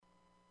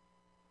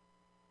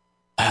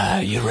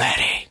Are you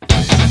ready?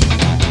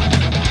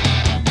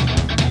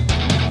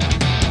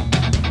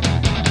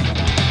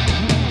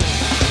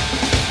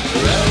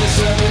 Ready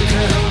so they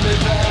can hold me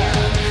back.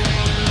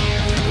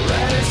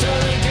 Ready so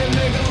they can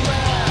make a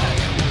lack.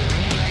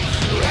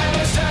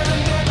 Ready so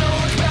they never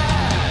look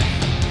back.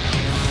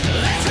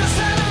 Let's go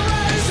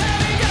celebrate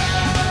setting go.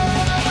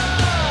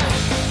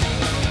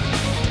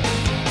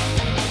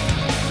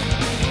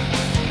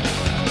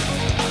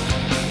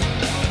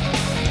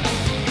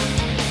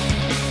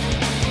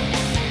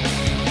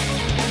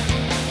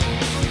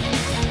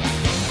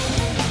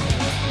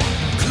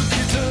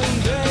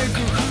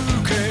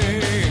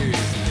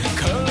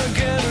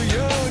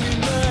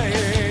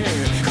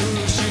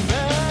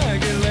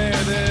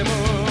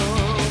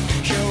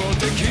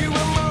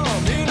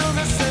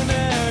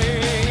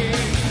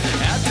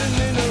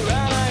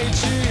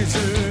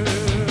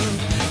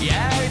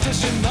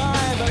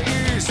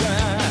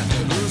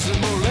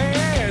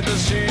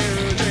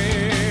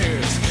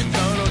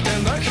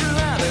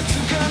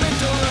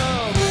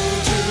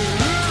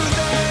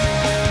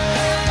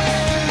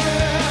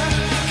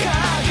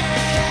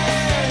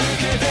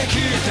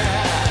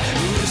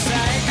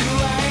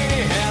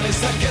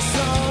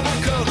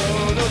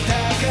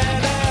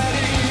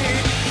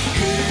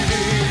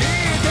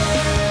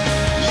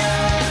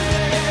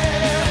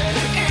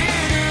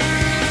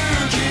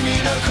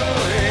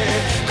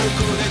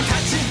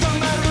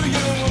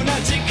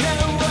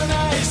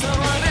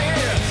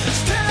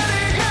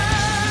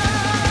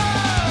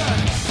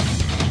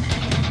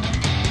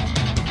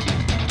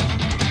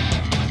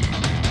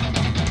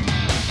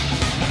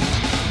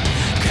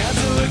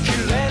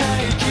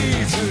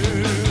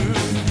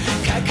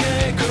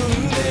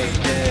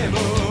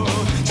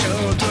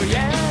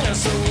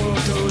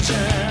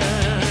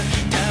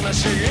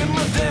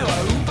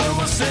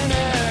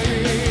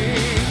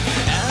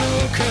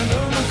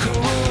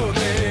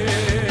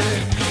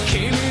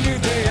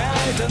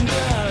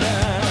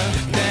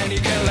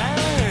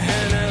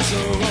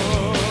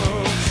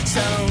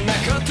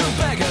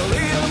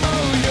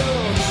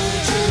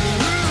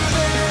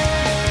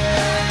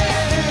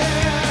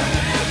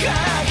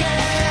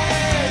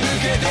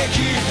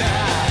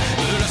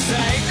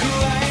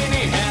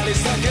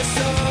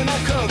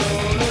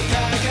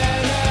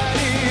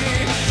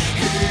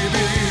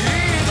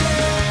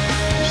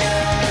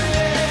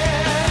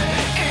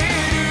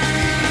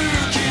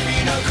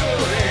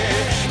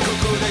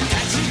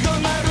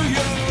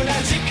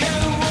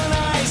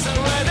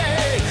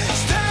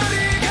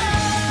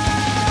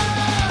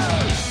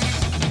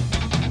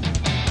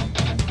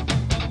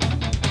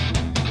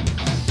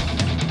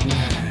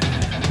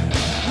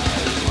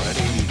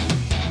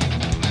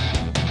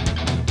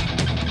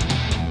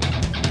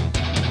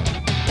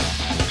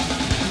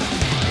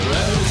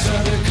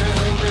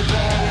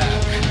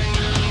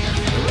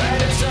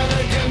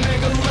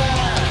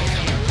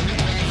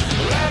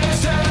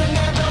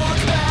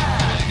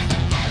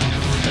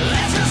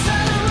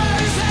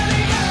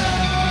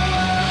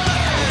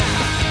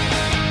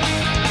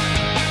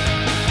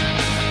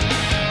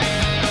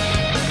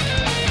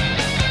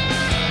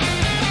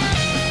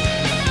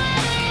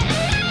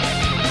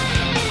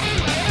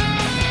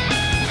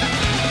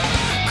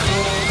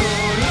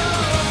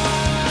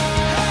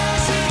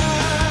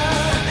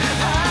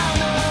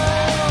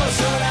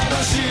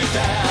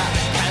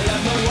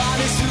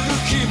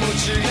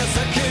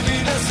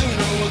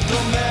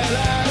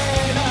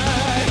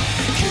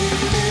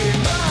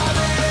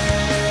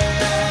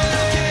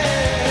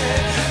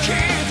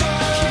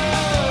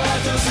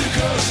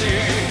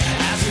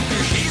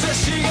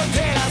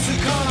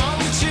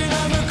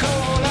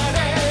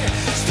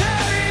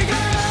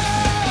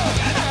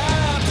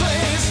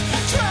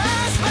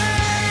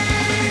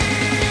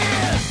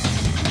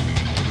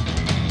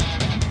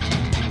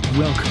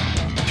 Welcome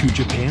to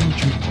Japan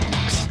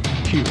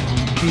Jukebox, here on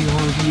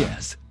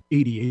KRVS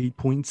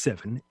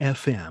 88.7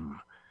 FM.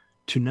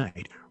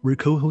 Tonight, we're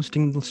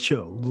co-hosting the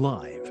show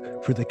live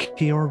for the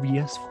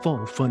KRVS Fall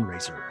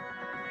Fundraiser.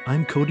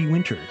 I'm Cody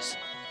Winters.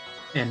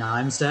 And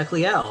I'm Zach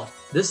Liao.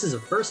 This is a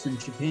first in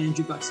Japan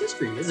Jukebox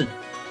history, isn't it?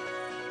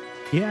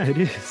 Yeah, it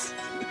is.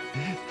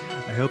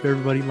 I hope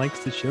everybody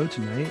likes the show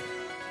tonight.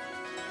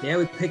 Yeah,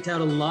 we picked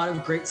out a lot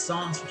of great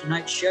songs for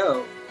tonight's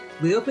show.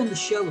 We opened the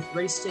show with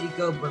Ready Steady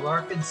Go by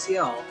Lark and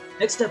Ciel.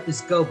 Next up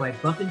is Go by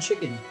Bumpin'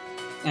 Chicken.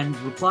 And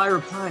Reply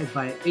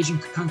by Asian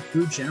Kung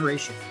Fu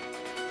Generation.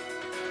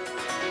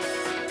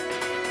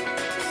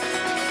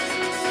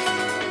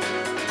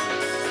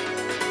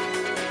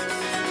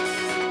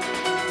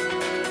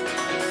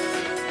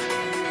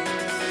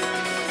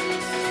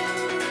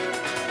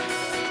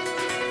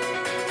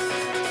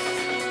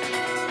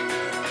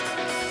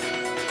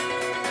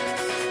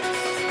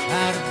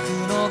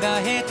 歩くの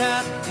が下手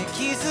って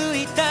気づ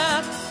い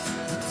たぶ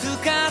つ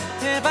かっ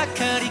てば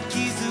かり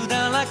傷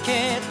だら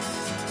け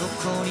ど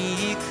こ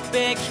に行く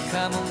べき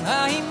かも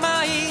曖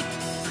昧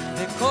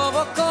でこ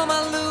ぼこ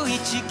丸い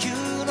地球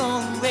の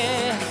上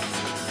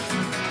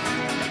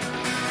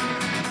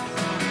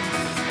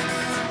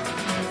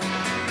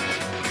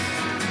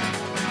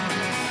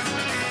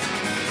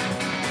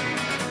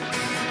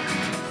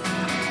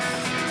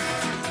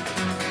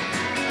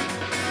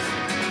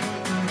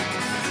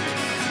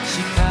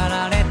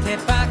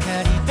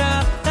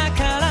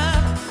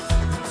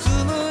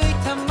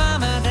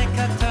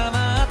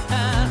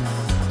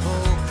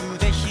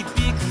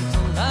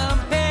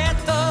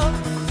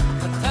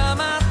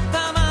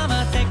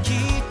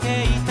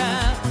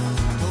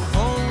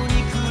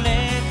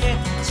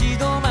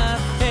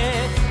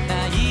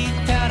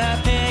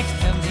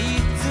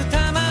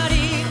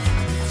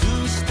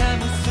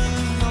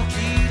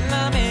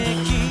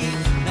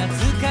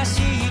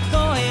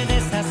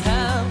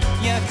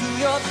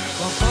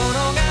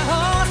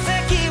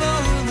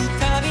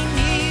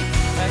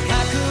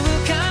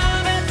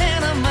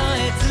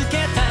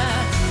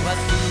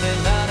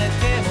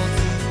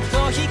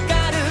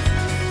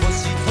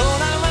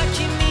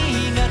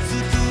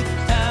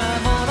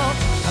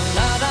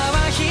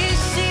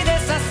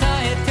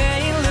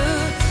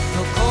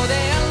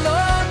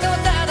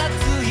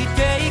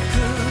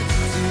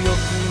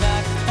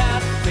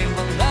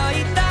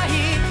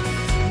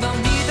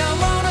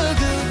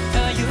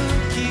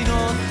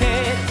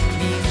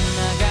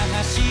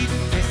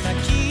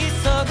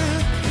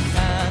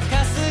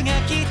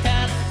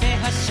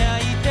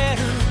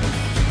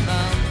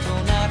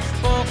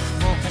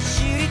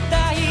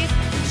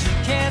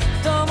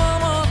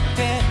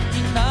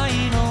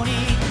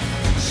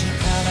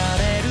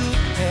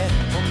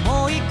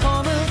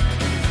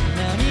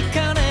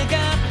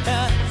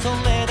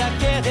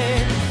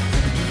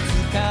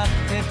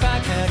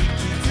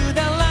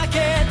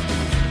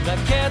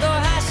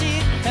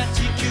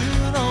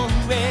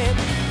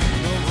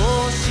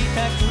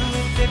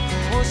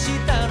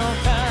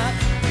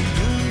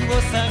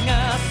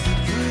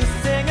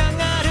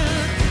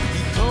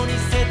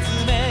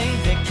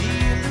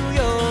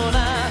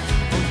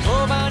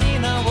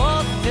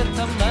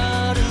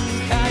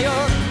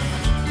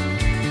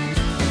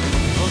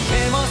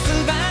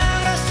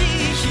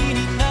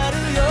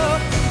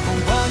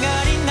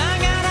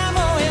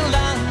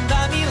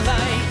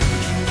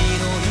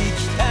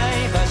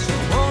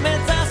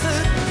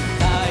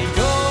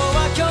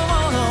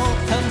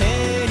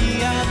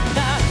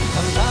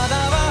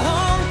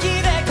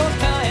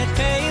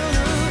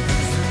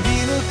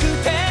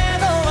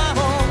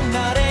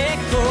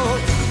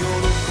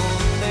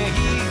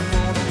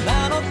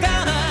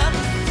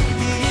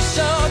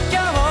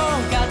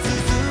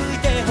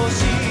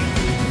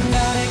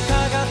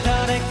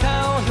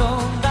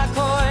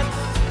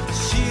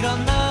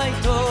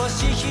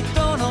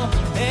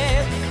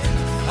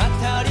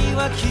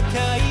は期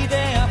待で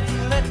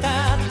溢れ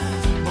た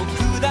僕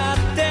だっ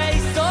て急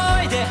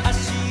いで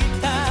走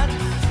った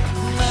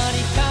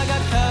何かが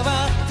変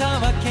わった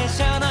わけ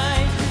じゃな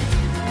い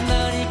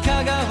何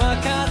かが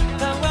分かっ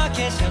たわ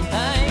けじゃ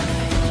ない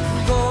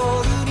ゴ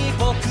ールに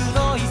僕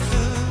の椅子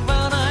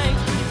はない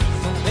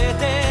それ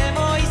でも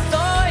急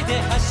い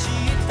で走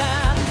っ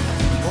た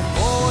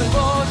思い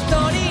を一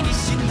人に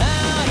しな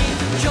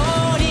いよ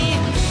うに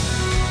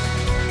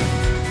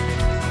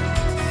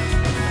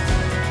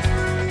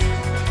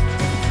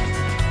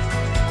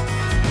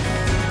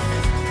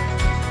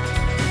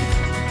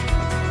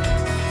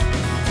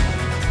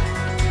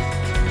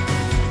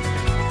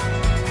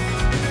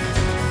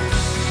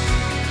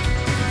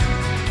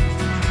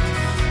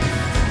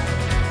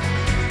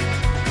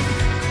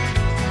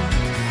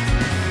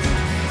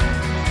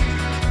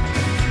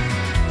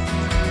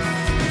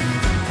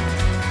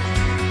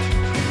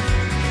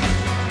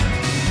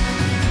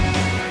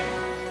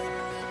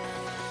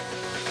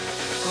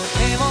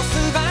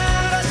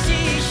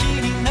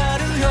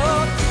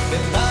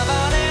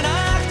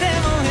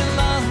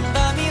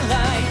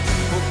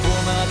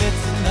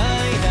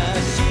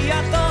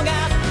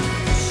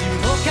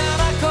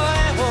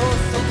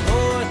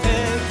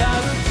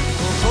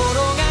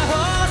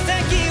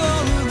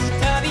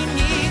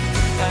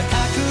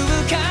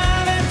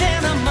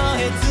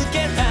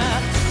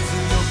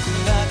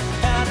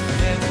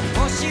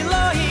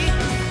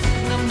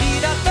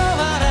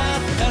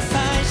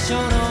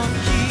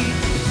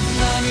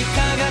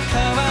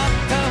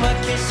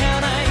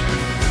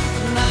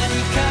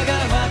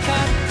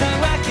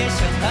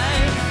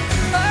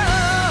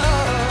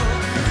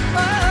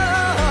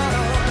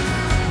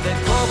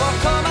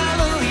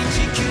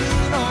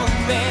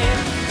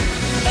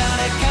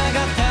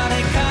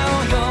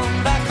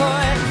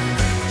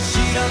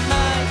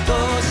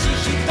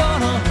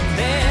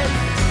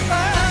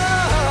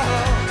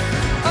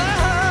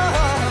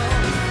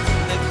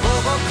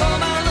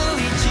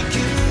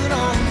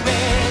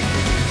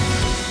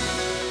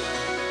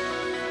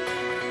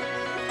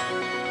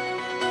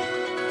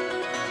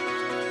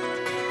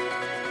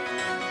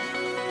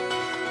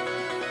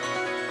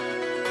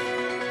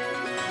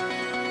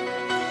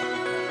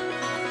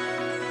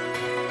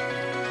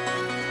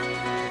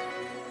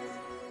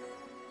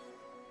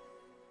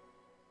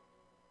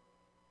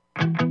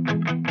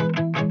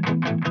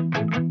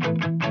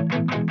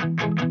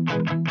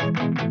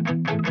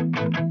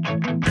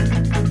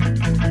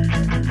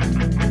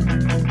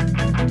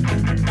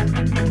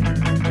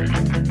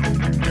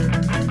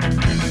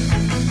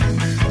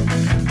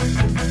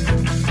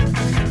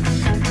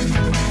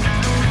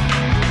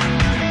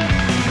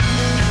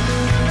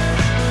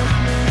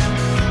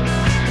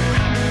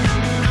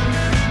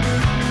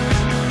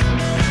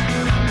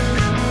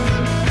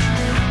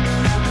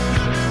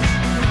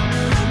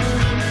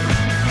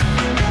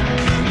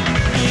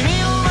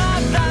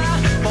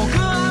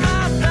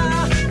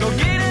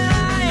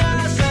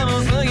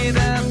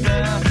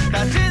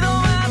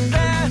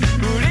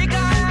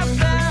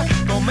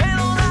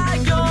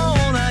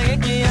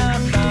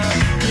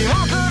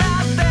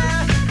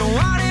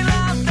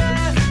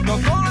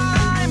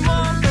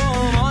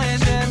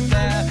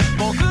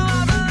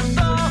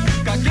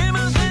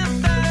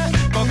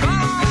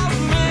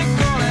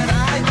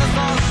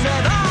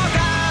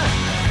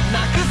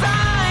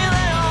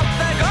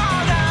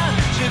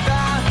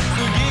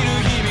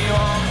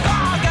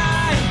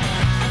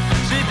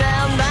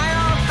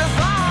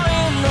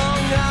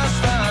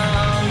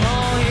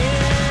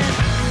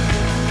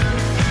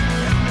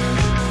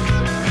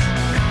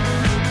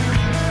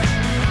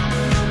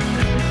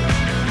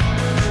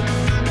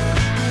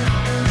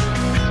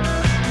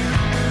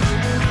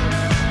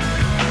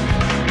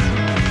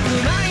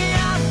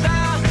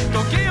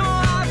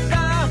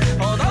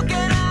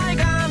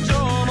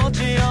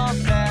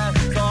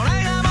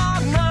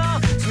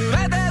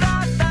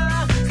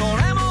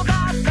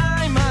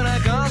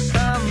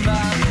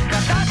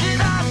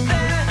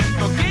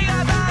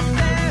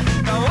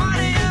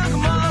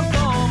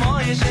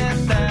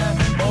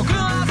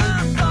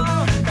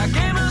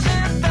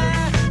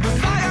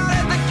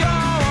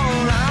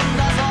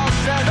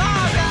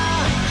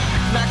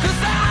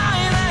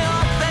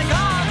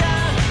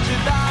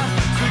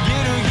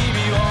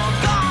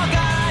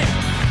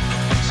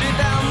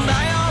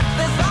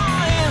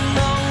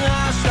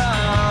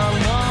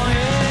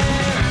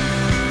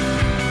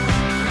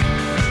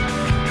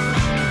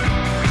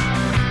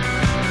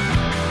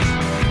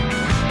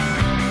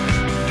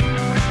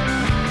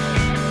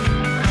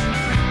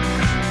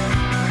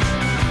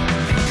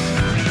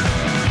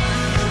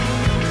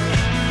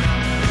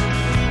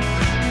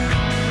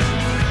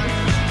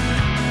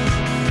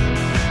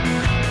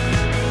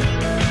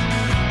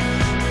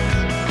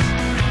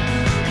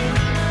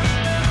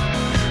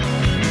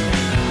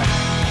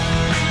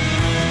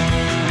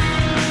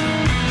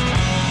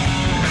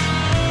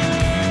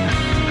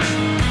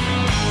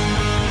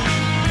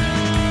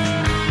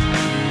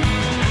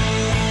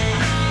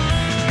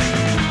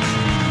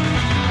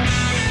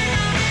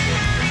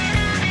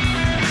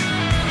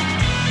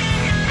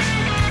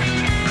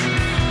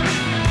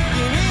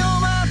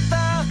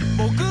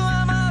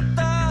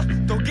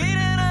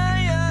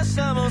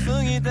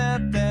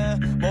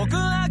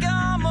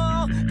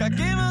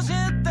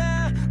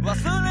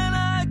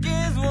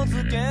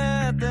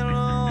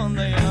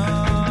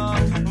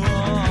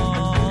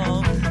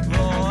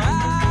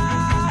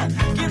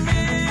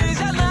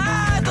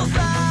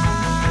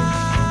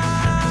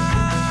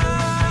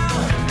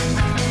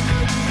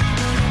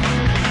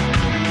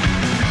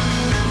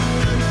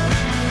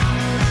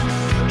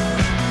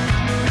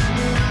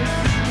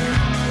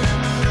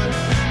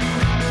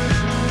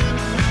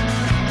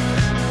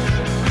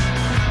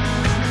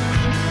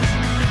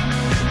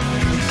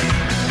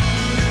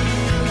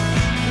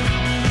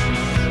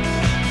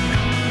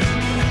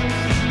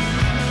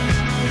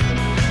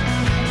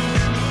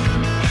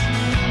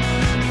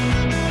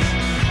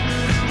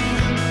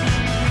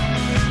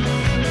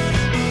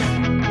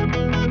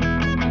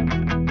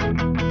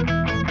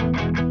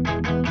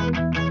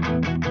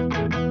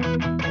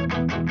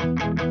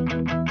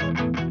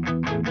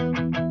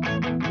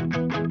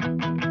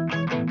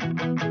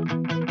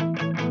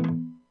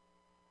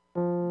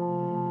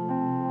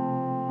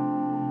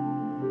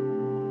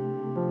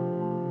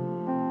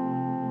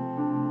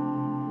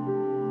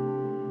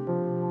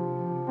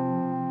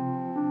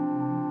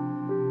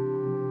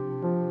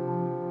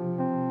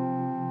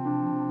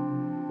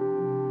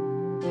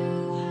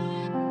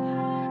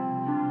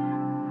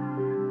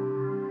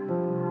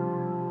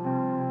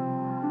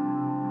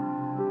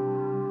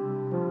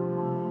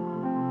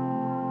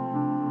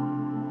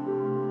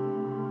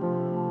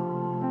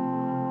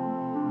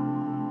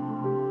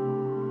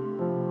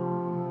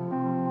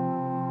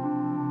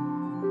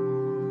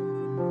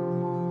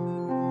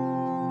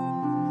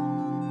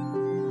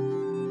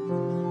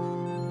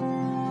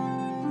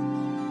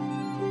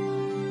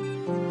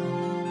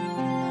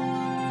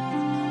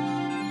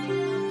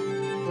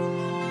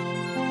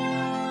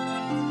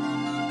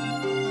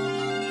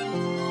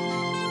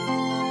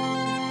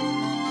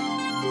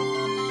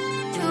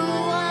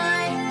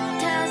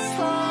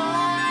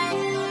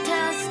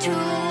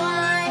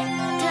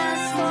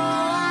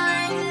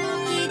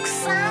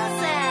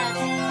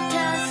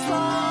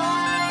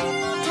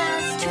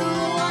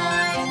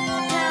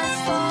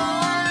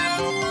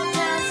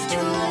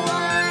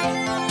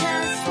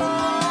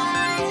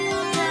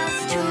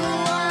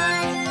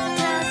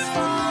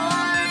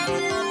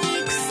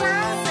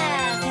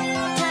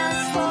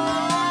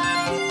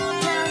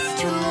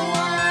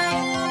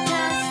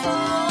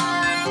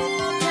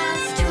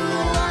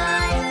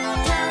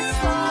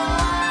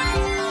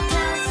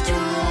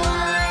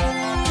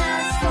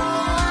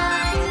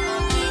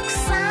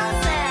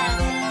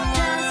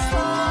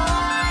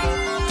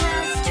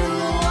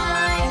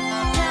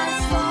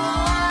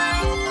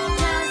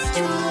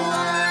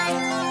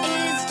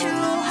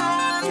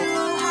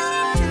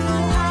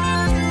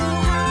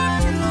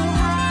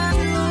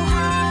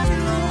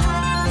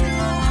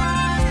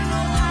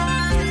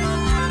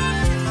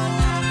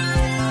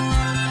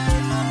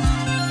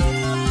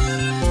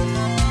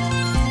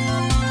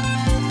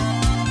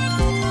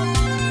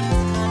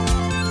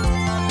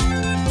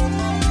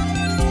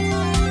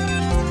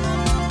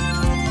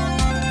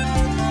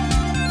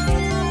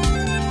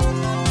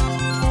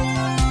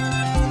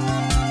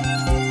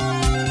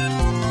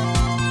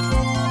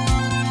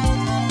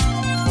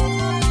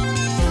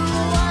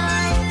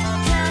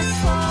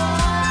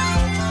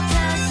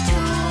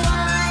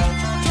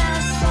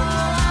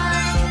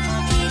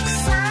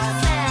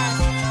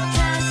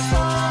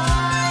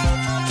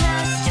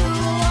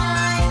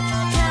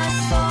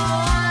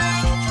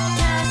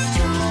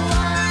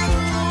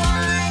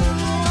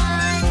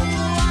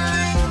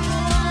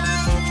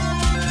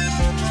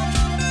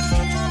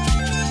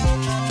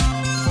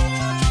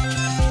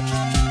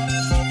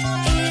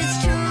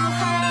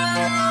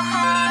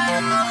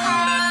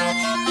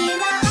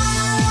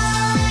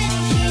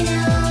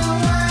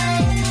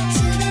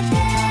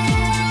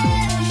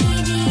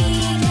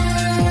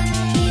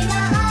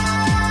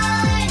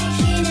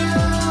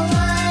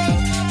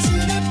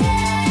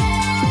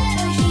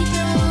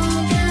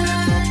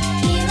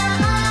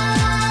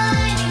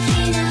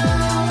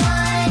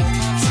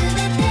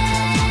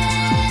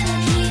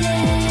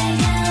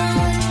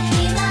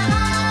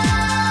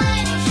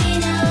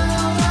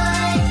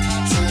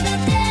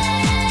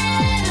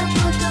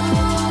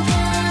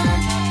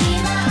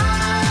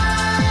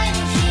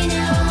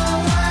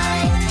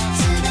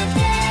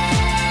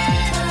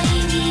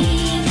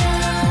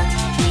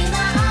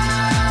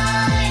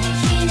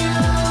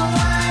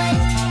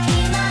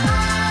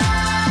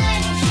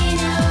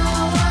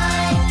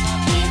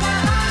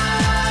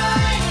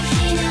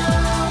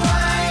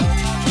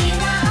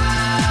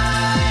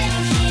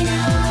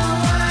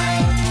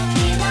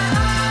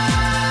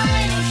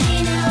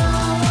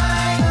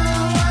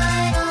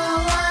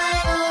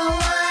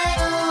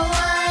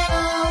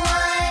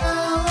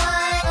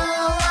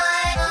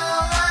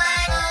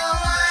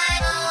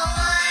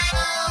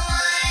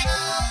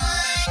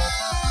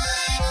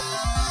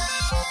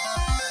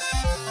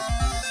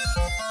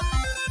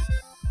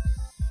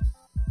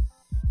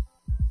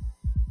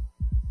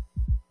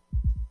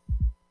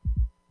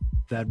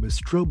That was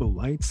Strobo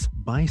Lights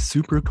by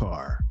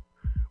Supercar.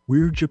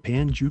 We're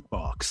Japan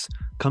Jukebox,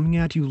 coming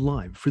at you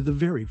live for the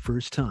very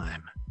first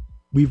time.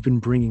 We've been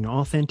bringing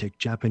authentic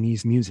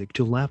Japanese music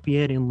to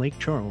Lafayette and Lake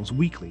Charles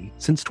weekly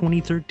since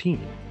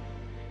 2013.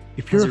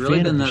 If you're Has it really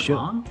fan been of the that show,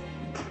 long?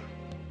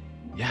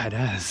 yeah, it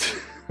has.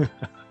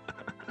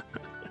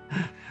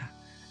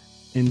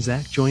 And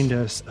Zach joined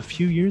us a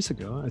few years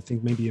ago, I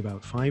think maybe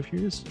about 5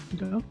 years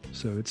ago.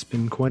 So it's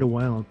been quite a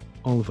while,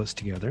 all of us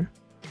together.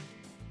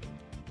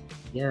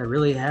 Yeah, it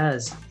really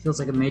has. Feels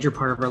like a major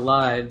part of our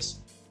lives.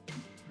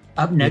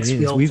 Up next,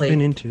 It is. We've play... been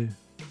into...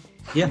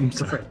 Yeah, I'm go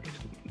sorry. for it.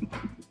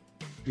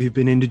 We've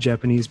been into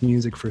Japanese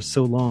music for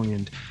so long,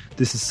 and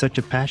this is such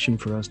a passion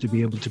for us to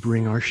be able to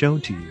bring our show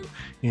to you.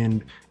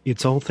 And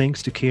it's all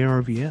thanks to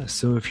KRVS.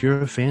 So if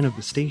you're a fan of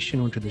the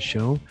station or to the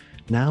show,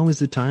 now is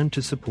the time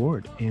to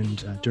support.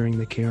 And during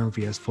the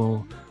KRVS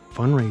Fall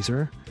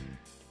fundraiser,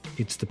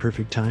 it's the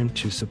perfect time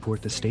to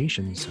support the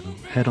station. So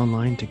head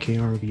online to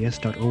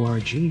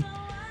krvs.org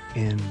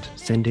and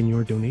send in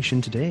your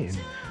donation today. And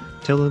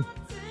tell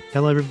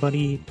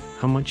everybody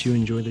how much you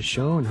enjoy the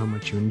show and how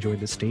much you enjoy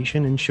the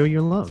station, and show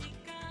your love.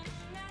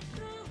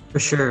 For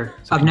sure.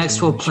 So Up next,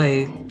 we'll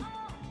play...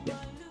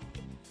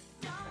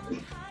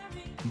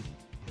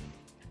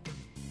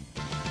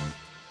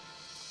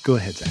 Go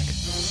ahead, Zach.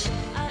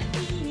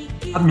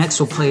 Up next,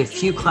 we'll play a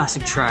few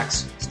classic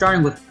tracks,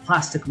 starting with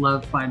Plastic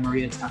Love by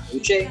Maria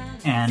Takeuchi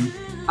and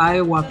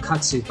Iowa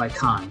Katsu by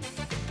Khan.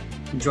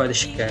 Enjoy the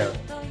show.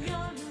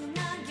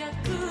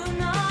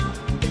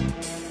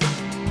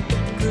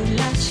 暮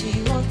らし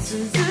を続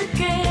け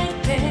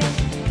て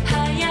流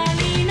行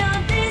りの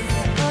ディス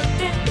コ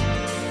で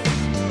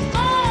踊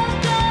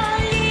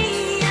り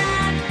明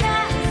か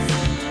す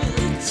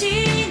うち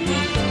に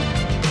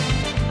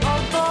覚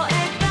え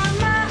た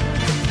魔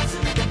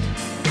術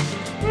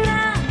な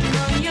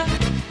のよ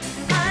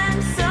I'm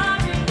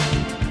sorry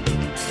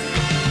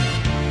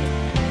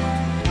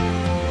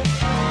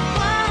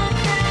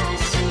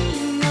私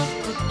の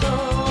こ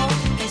と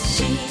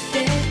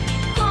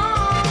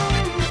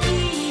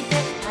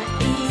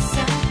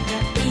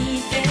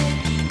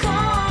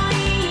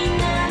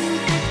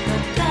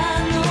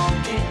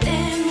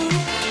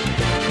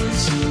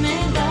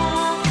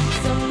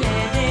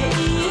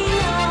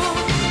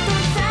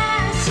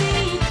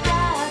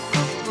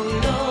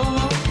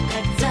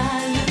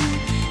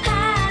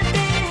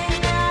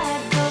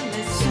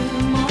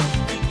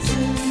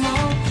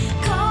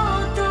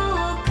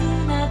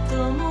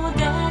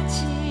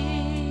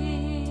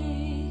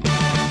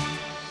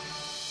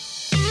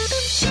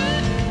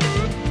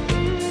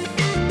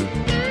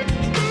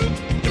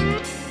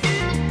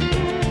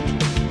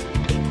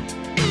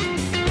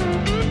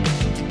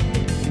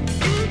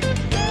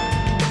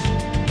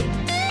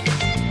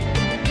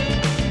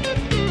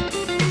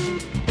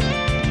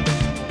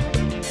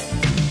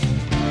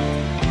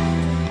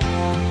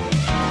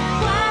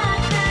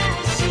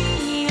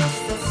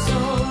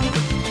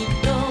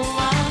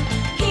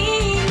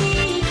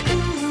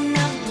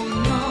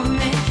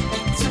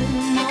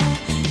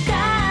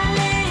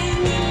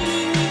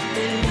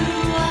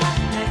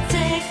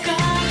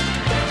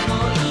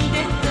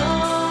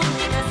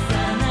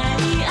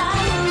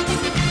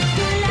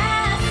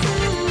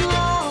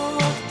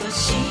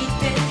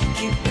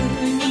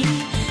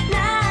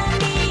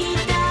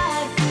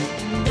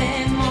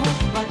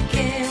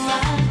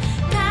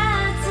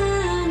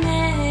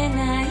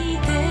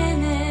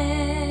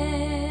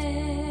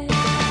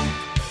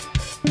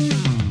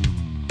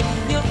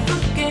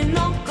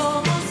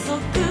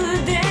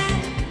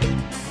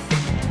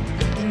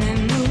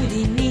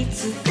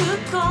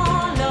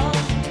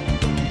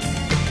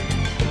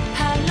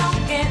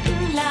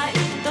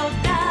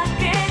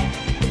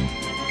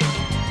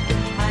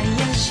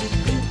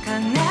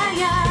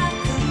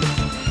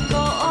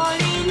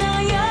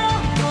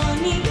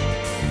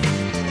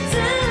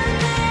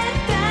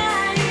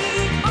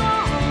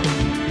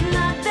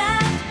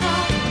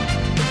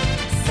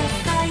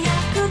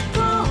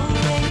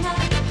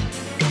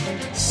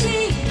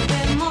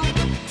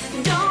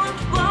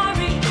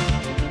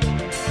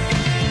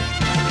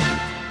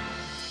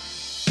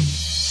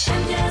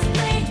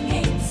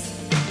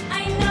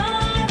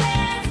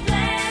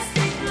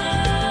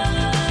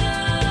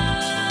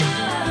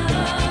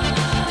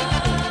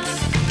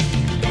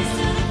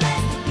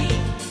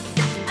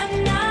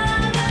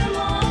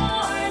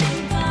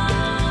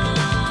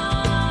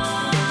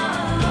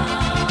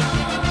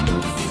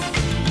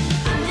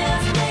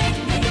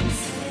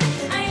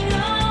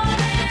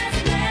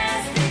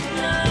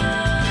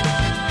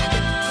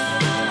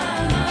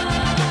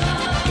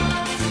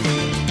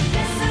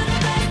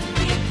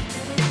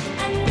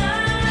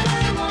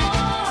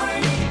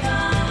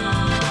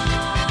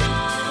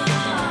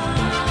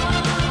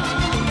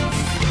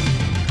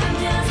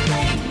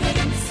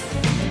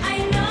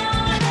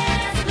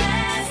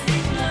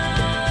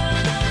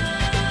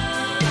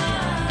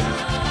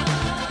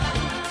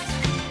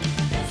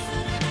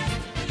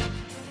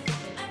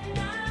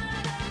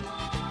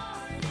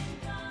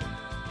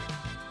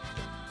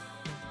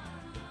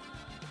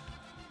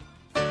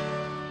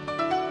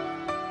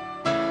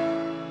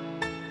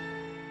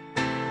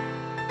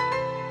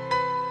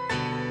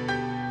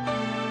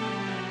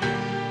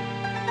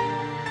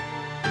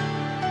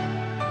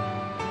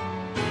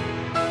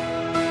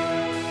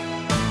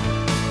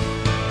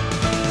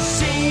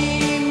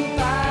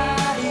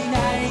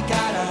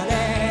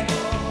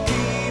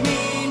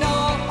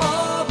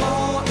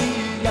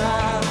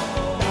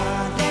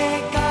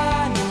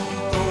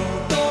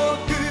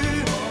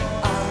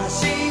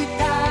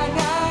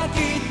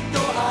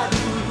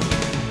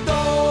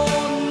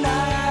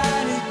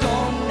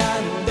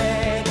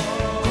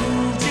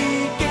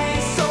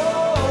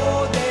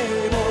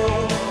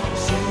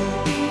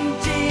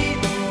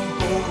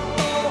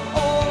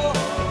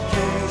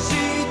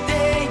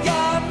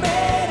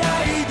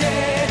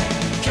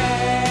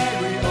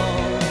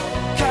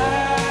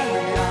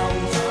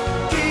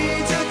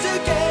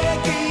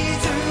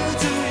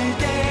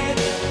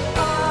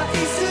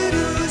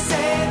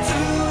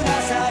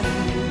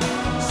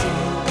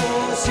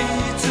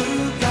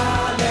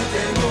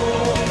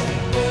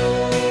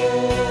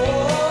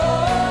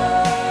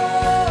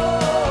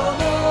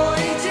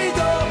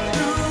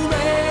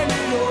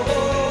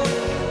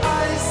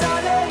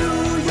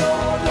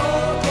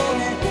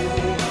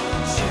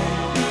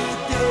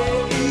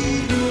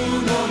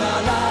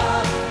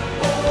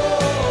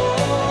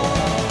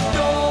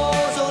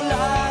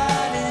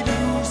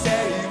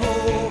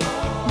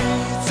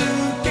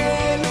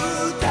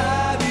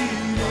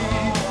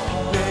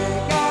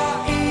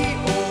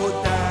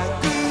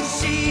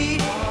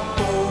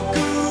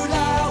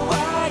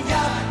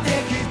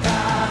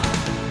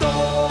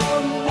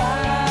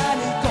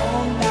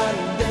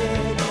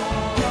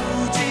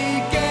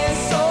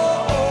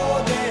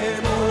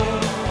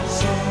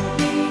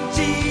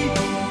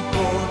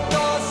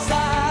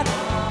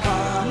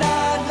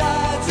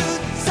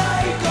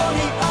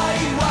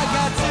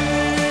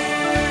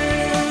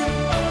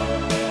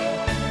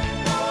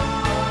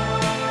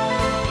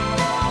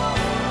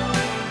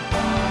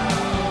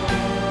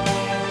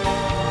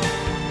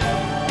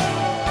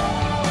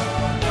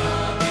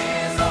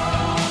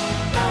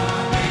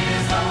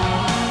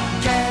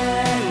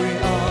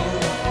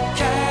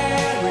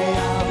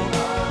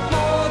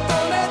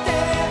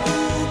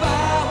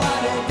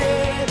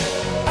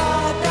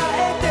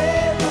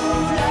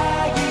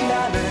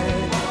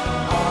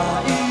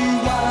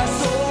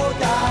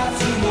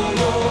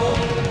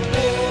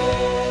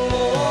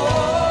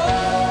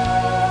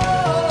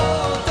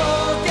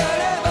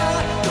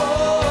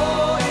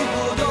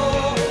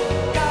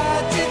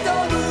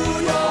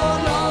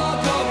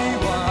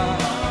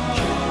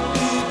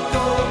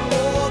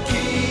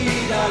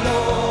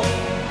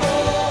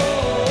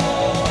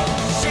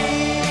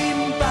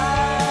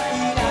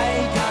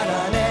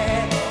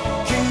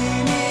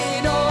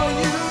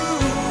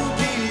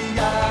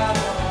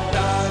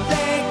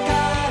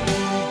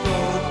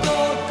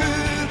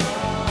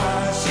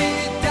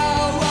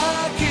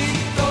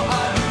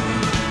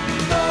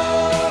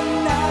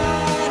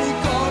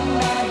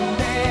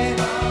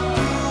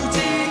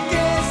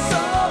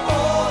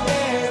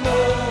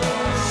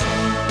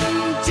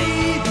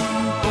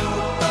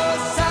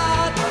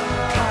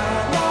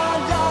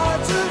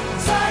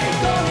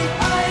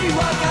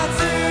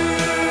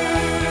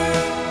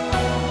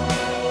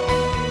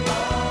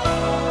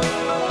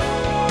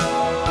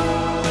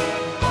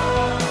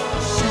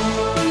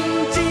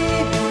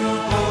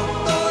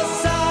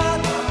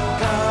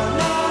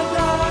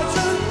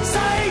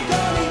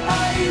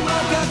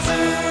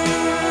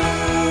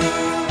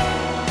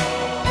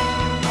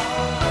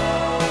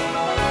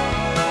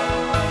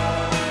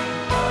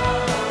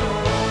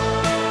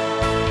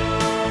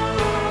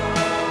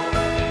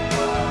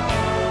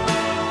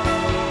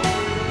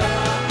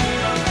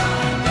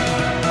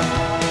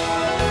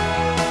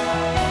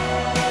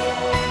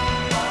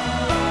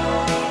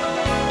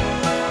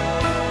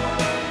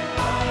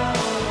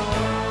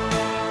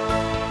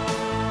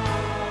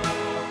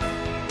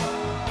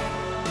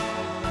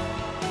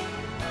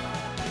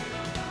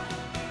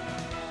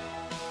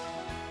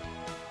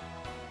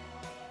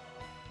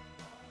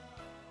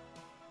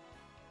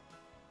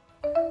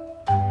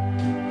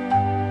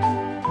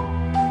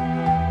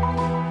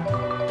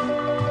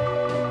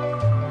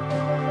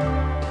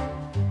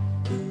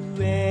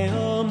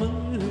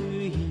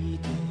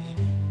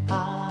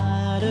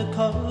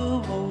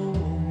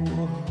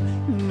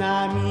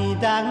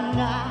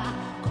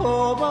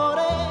こぼ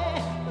れ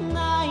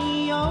な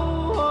いよ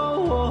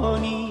う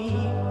に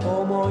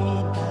思い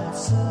出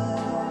す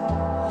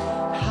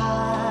春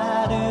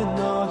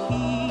の日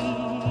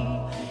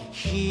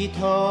ひと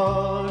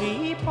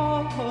りぼ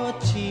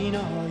っちの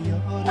夜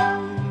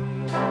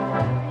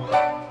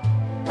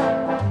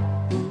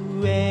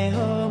上を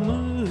向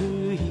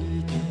い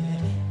て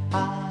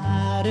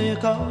歩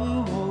こ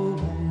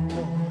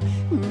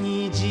う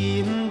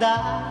滲んだ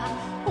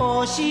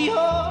星を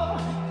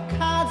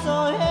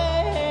数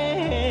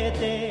え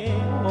て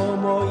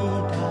思い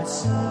出す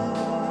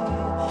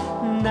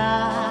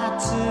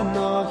夏の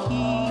日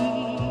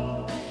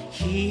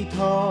ひと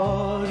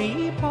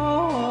りぼ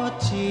っ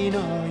ちの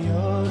夜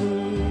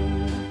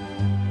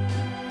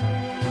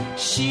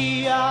幸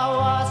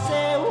せ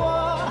は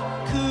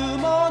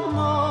雲の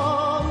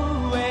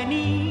上に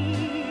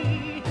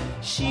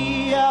幸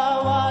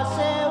せ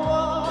は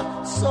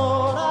空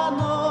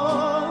の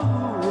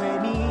上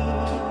に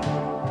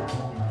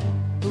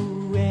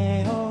上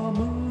を向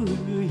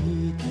い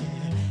て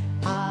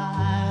歩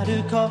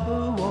こ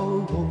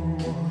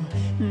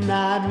う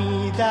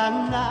涙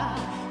が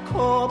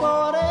こ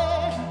ぼれ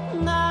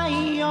な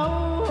いよ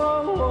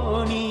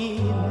うに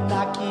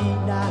泣き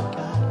なが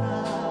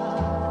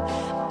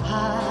ら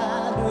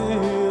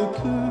歩く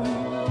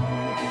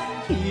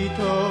ひと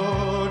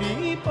り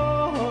ぼ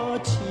っ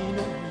ちの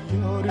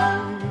夜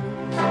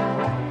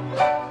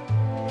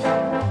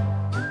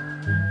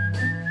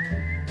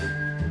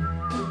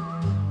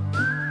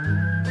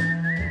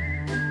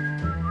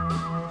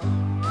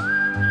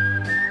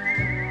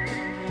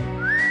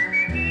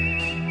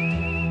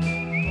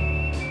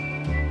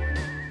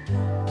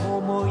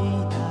思い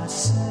出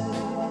す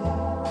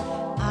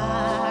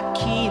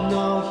秋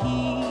の日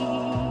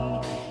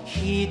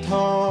ひ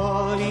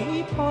と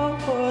りぼ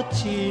っ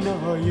ち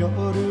の夜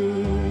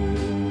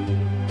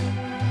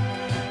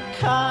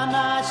悲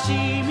し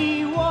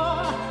みは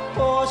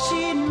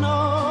星の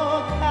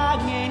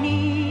影に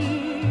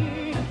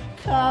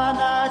悲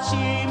し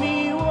み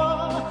は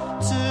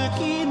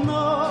月の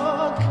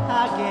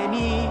影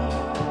に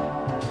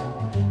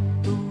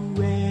上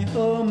を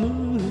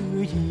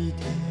向いて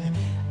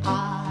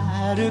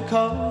歩こ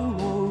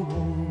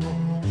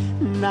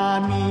う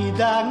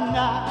涙が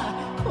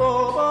こ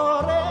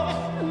ぼれ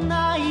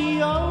ない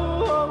よ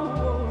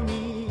う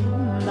に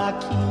泣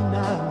き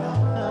なが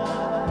ら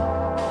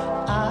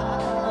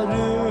歩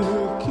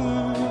く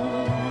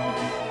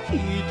ひ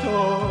と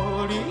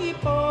り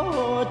ぼ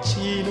っち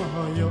の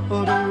夜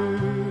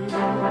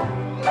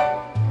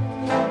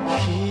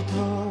ひと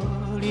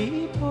り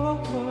ぼ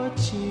っ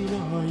ちの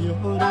夜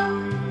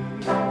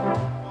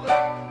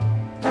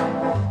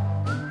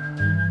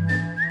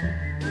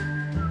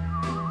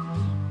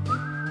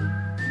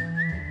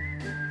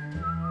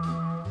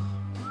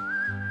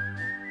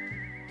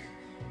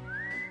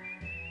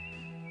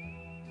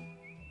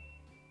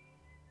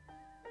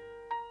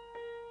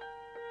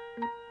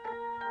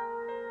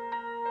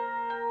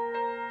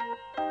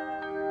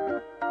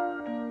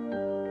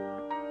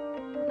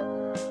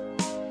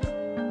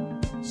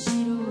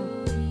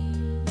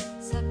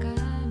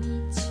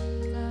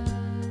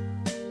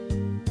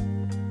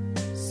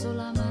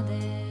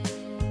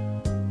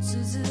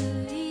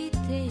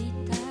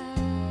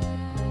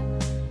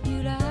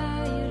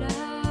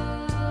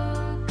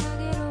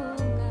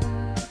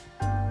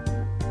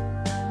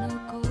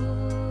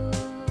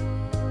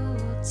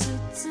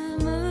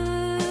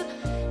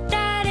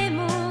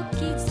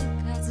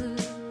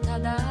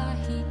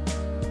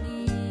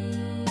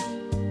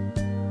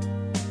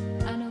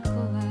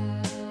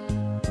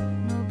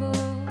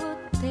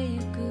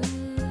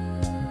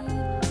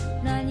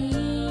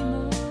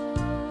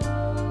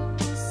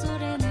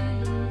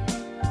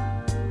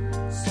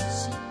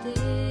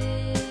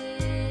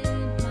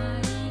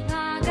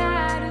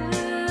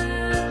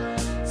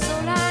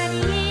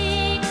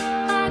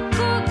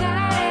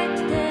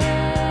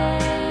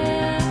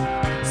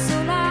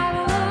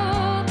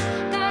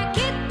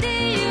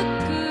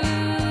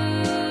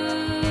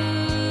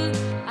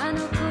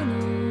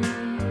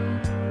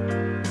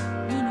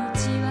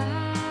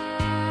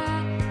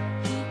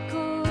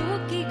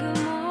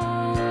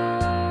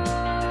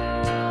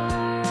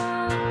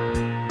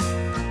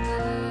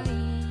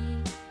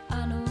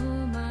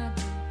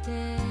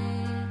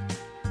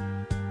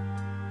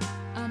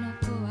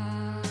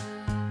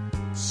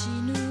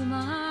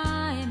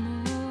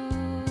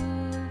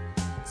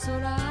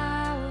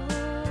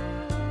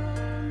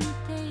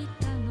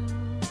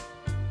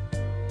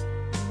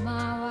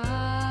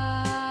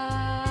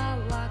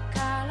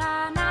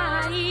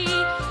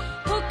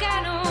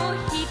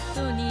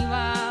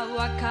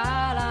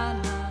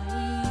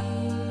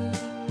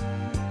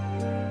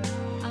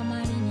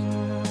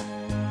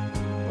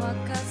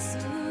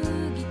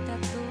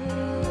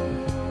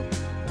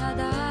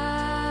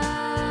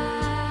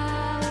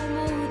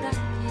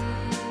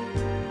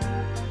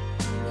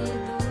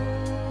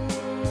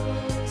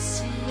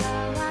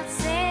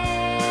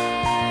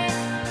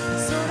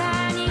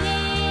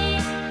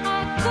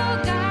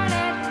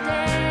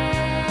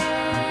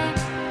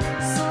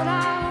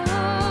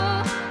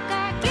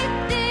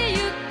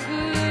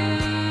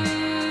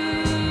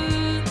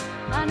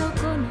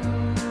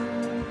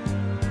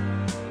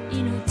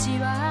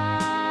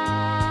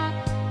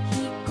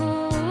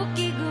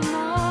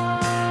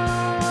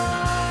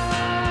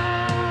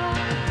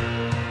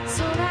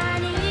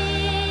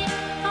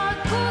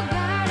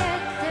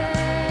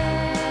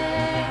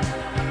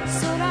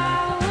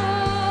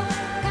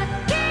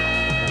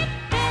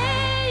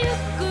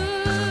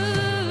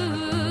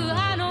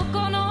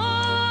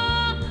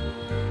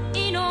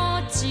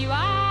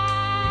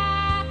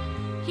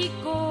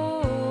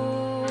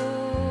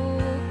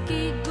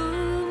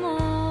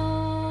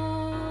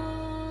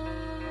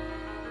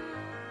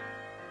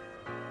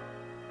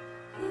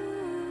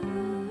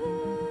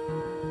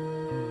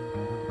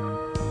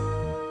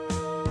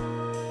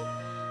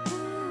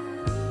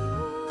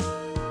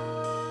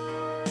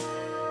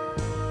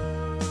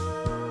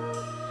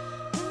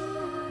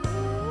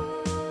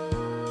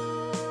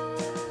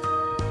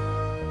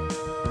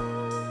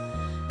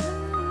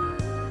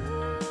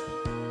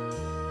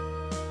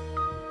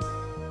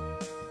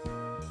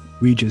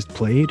We just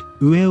played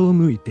Ue o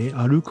Muite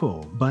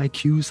Aruko by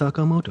Kyu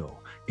Sakamoto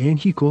and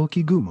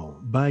Hikoki Gumo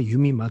by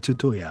Yumi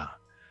Matsutoya.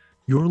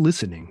 You're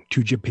listening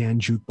to Japan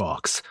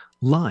Jukebox,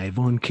 live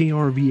on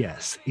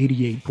KRVS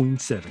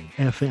 88.7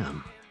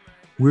 FM.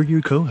 We're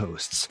your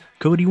co-hosts,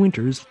 Cody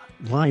Winters,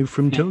 live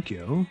from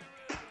Tokyo.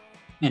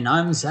 And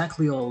I'm Zach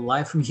Leal,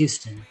 live from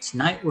Houston.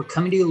 Tonight we're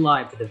coming to you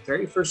live for the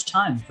very first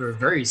time for a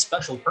very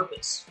special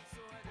purpose.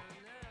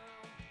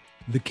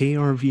 The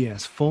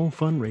KRVS Fall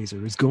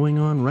Fundraiser is going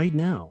on right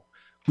now.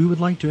 We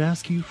would like to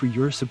ask you for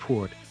your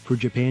support for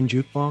Japan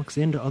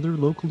Jukebox and other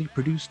locally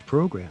produced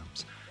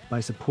programs by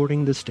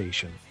supporting the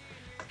station.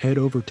 Head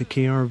over to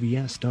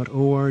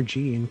krvs.org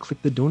and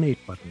click the donate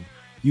button.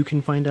 You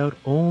can find out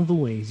all the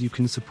ways you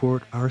can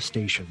support our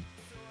station.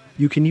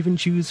 You can even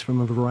choose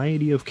from a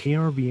variety of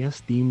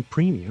KRVS-themed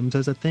premiums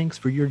as a thanks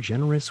for your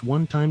generous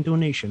one-time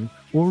donation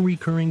or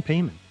recurring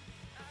payment.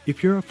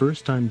 If you're a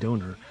first-time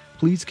donor,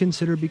 please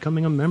consider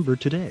becoming a member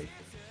today.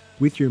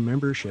 With your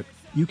membership,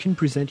 you can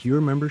present your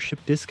membership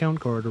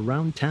discount card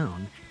around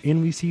town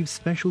and receive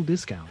special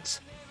discounts.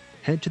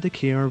 Head to the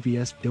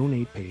KRVS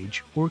donate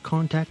page or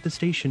contact the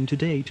station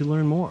today to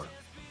learn more.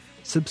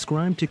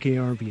 Subscribe to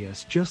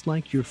KRVS just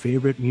like your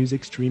favorite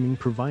music streaming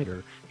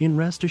provider and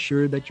rest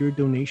assured that your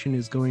donation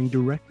is going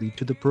directly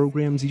to the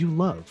programs you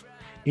love,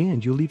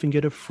 and you'll even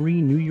get a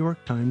free New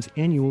York Times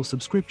annual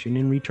subscription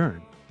in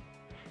return.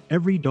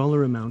 Every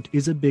dollar amount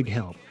is a big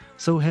help,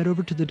 so head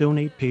over to the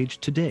donate page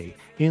today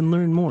and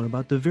learn more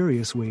about the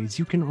various ways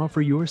you can offer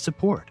your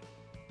support.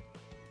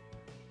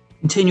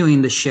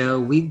 Continuing the show,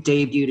 we've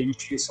debuted and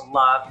introduced a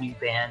lot of new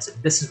bands,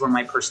 and this is one of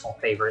my personal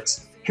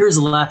favorites. Here's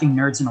Laughing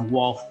Nerds in a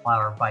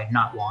Wallflower by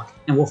Not Wonk,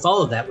 and we'll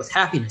follow that with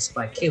Happiness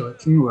by Kayla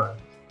Kimura.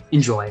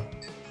 Enjoy.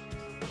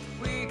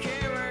 We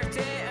can't work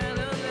day, I don't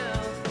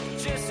know.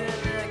 Just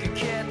sitting like a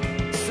cat,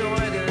 so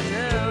I don't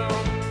know.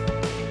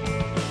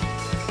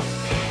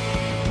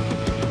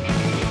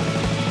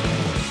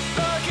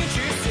 Look at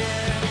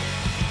yourself,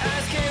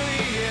 ask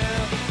Kaylee,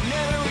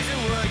 never wish it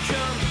would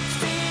come.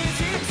 Stays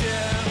you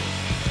down,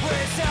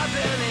 what's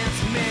happening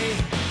to me?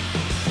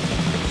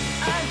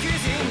 I'm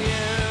choosing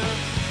you,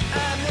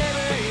 I'm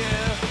never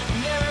you,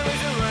 never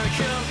wish it would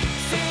come.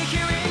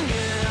 Securing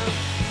you,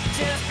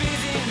 just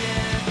busy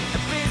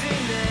now.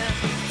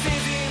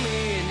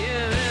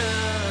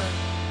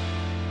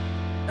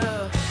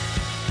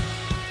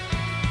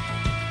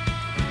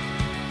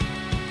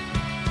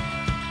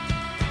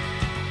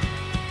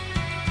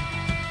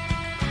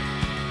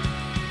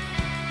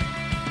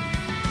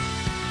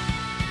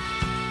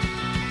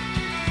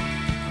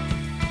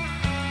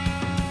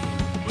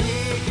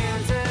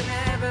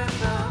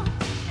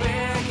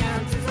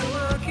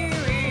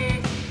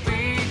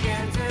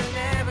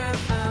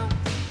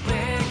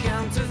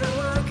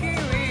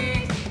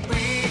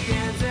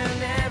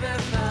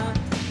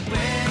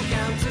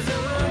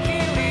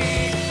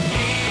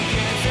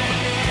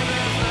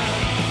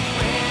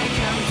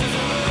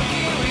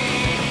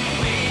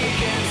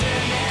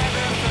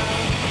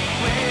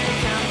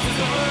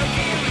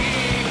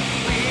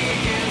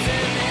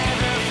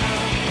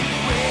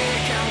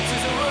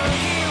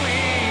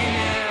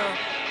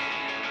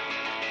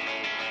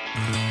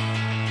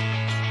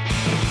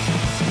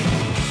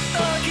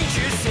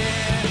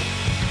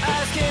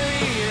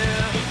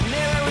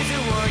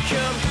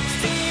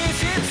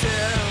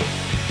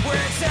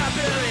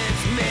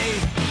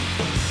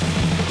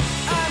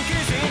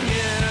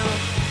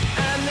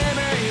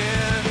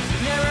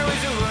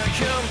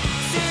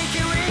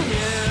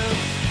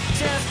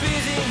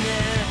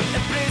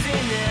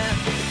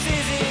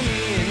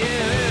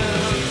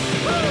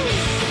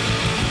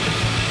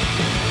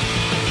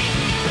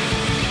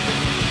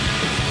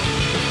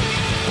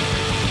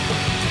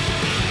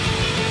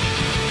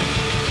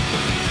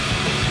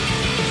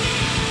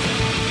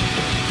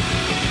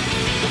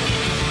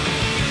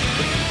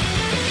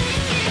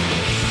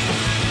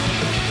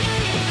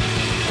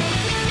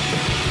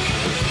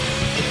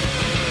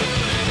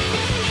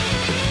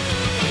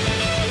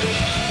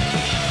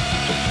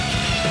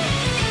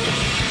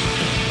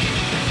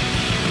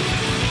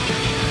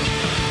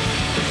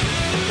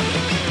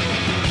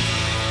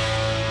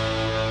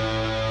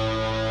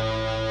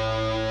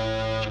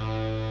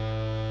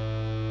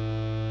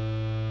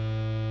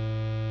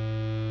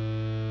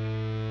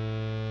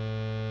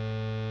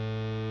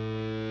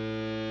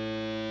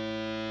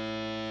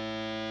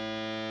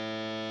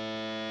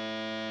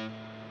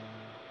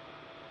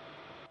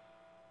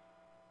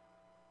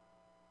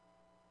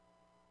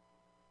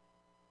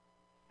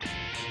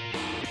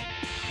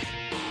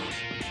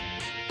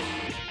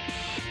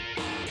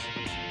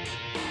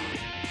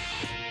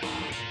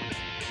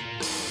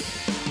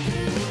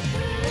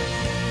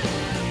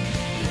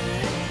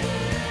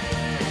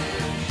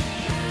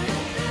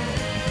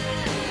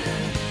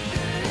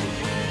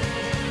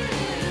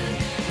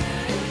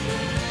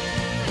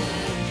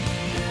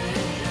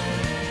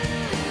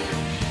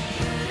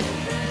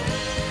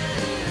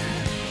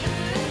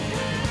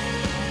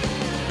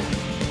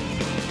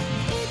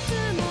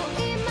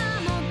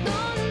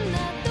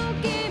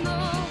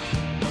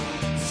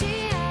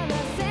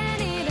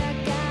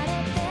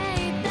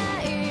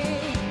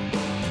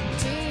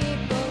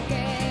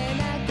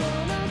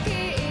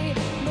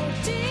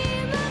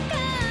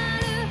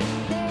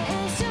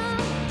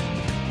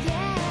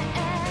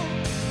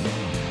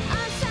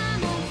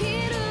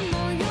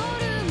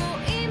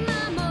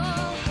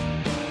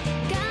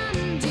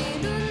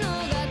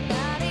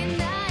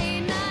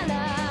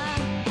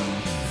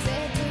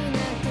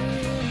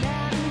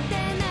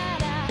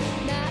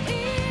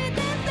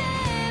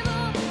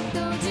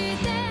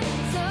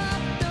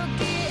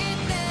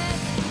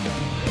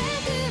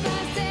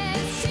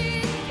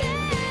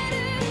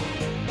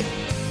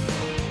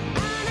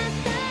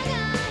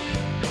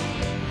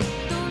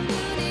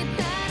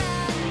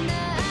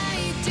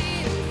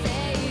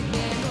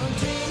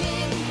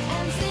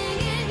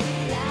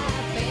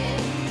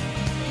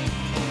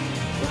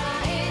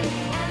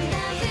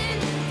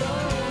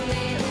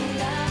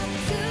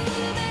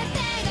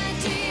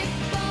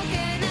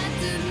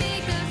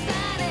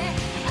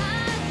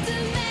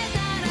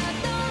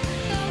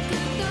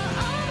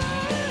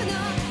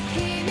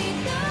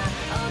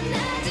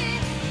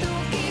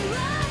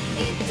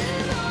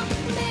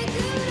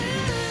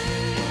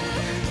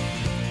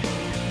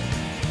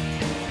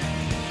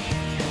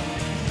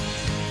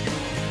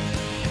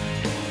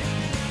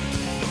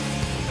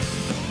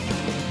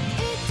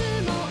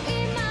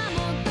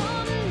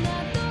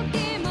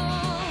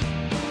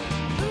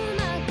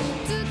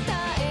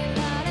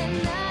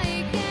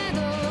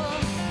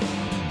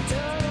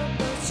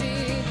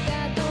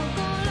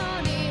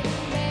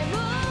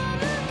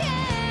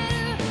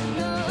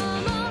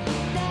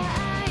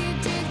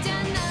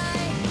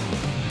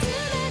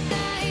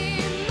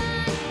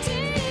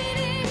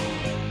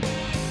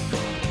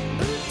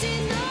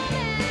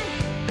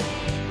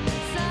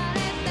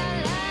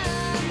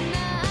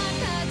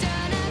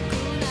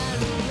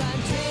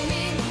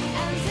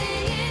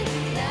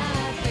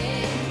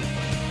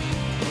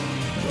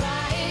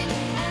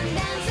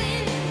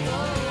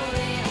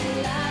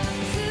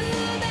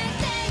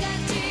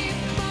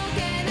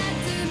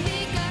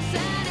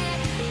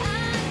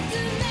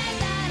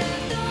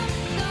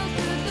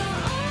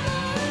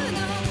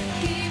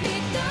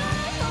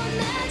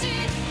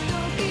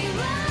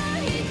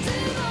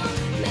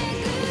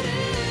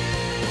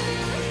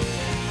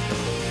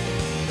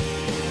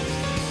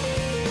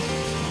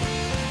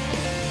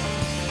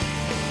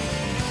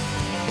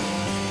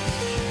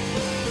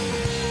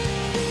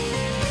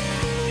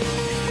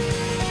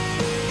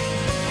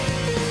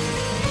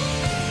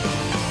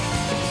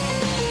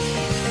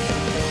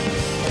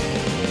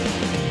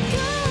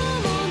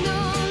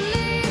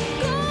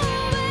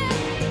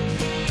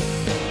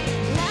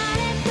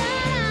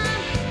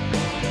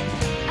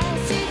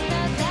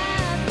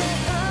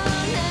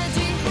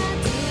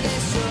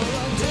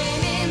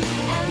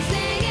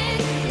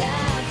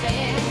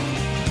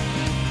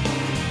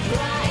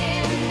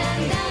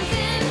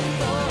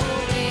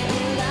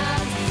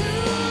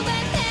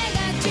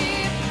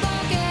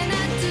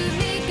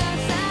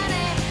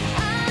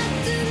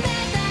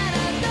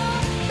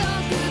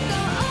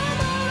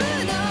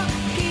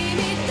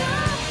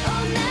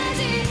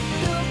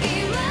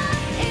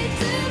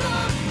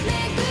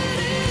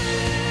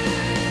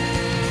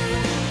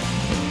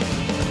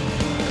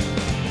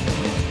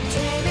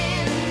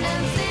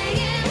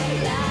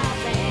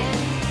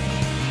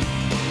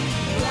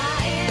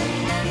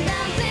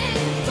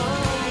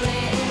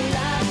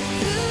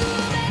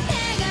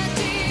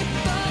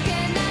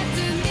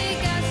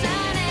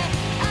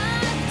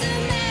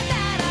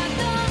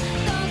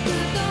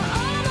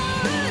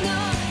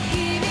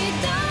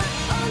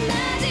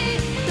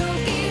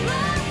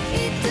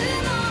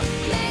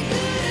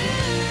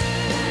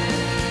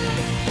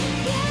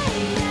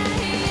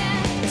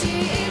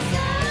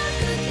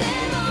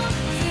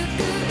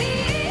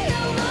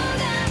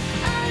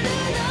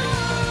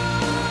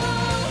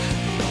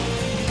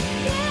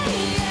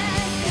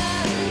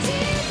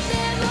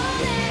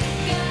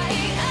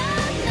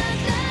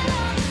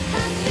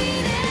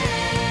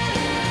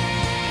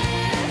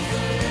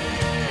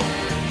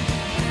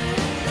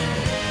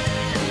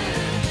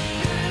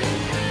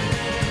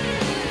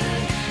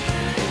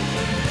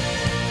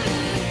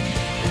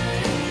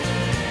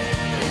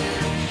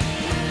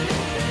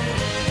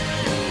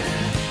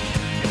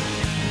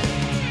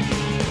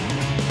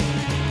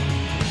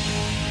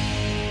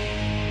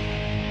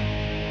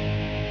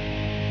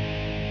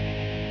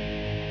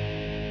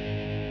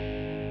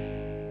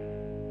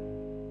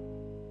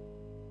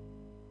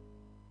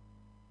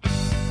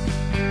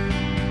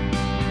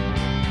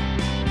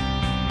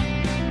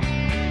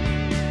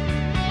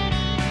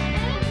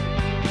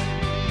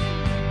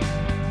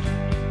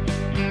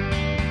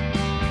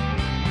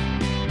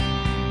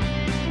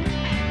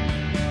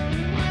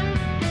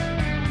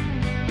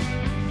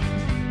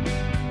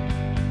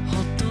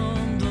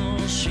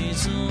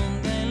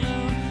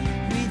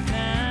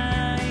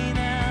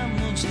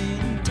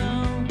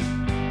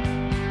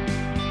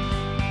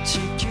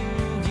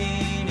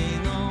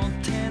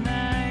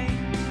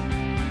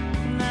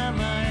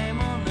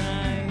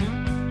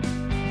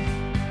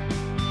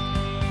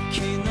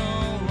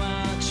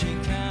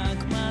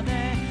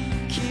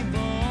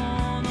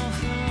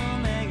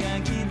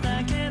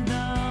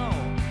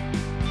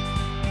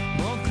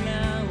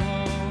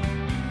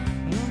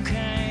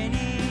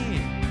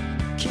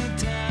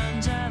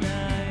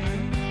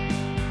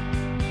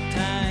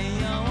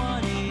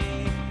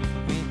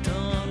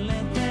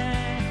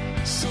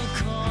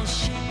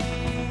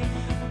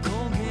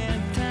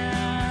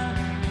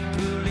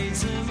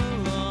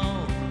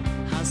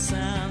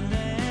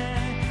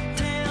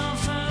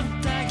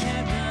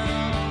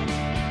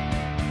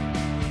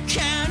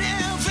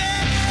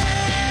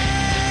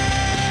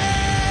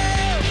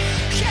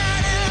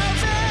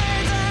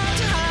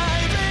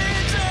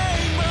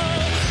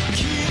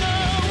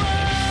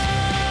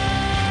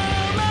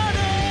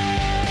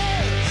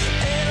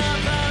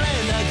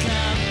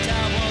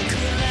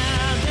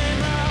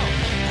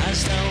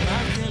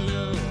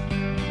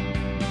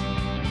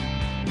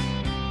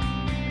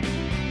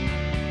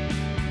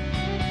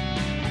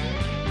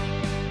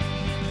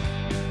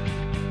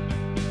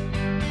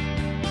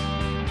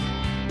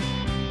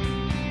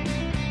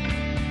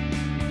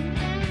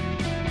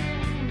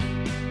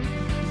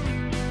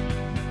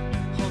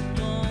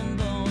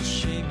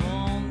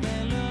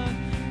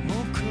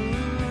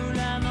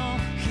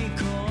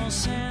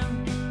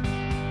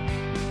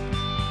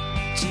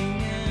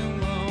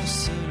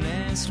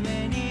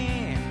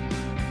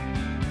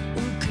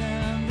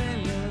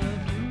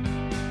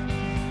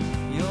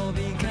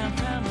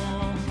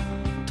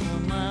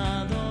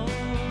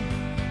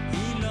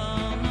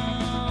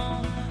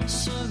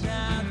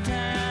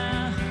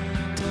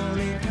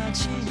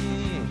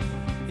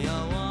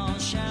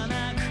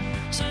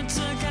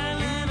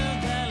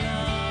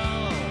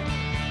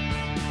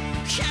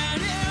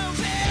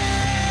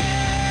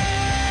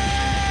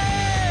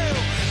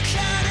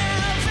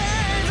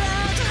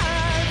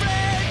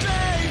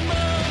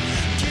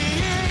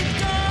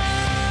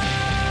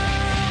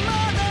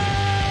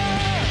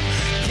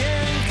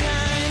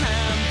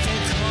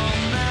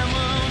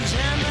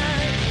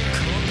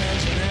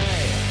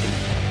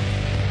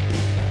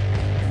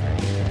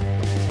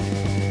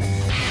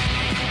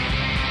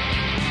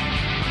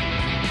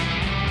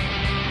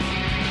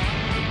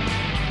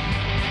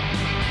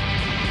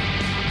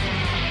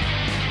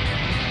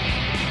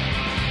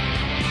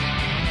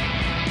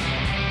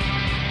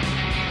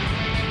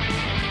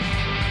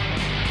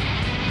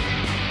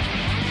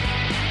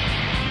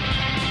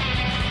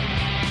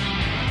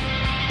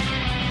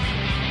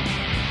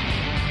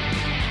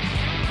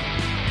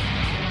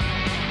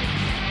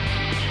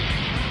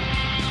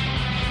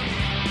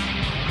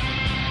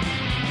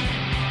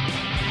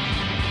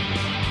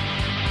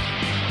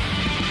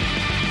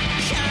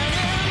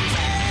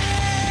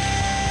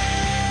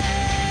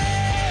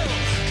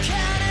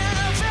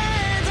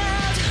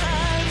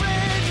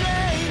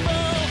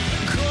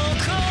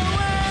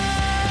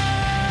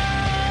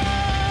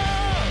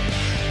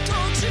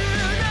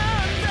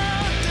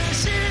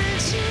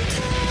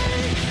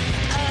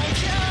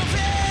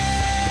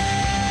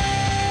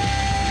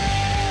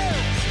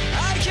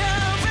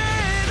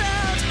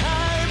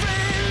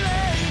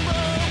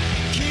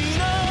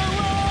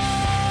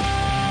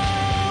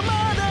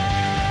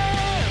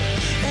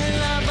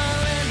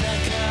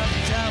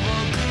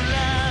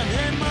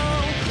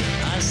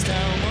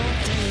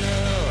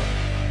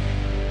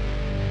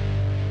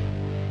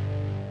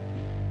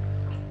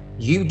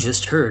 You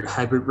just heard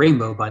Hybrid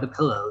Rainbow by The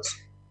Pillows,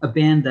 a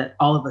band that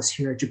all of us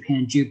here at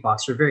Japan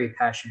Jukebox are very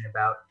passionate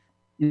about.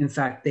 In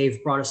fact,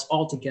 they've brought us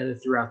all together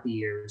throughout the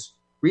years.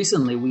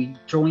 Recently, we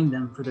joined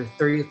them for their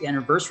 30th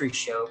anniversary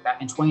show back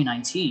in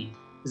 2019.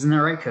 Isn't that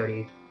right,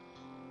 Cody?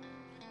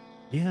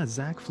 Yeah,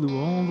 Zach flew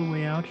all the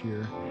way out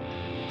here,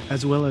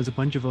 as well as a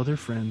bunch of other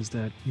friends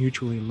that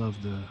mutually love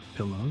The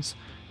Pillows,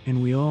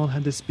 and we all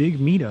had this big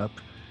meetup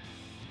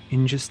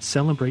in just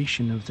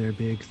celebration of their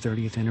big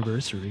 30th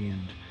anniversary,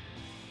 and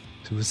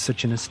it was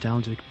such a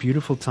nostalgic,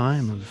 beautiful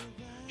time of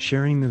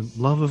sharing the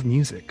love of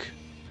music.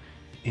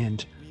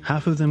 And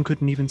half of them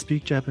couldn't even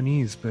speak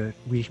Japanese, but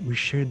we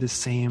shared the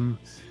same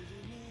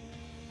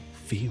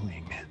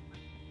feeling.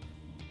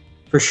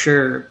 For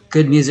sure.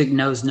 Good music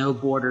knows no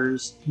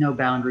borders, no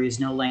boundaries,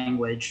 no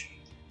language.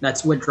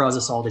 That's what draws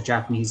us all to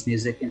Japanese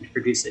music and to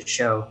produce this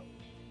show.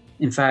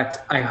 In fact,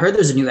 I heard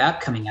there's a new app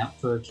coming out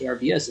for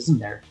KRVS, isn't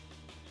there?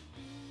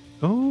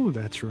 Oh,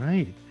 that's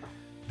right.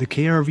 The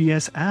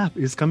KRVS app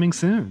is coming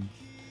soon.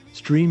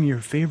 Stream your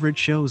favorite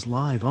shows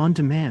live on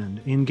demand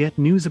and get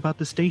news about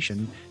the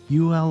station,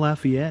 UL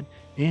Lafayette,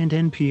 and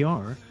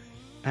NPR.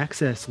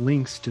 Access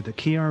links to the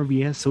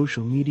KRVS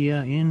social media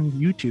and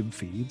YouTube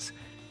feeds.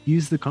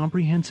 Use the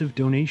comprehensive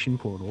donation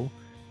portal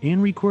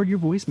and record your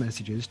voice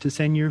messages to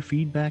send your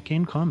feedback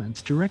and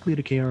comments directly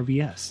to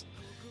KRVS.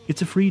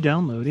 It's a free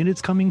download and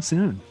it's coming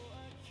soon.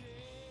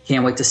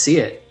 Can't wait to see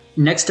it.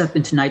 Next up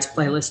in tonight's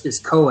playlist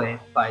is Koei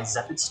by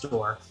Zeppet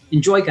Store.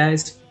 Enjoy,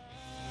 guys.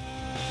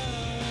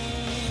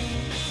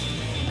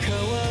 変わ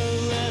ら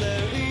な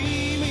い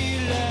未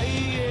来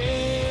へ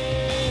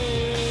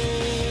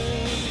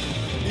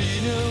祈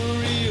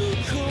りを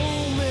込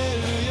め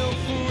るよ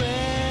Forever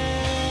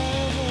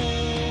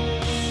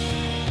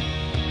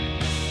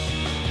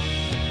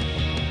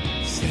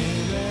狭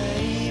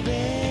いベ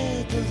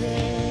ッドで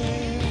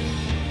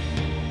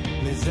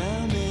目覚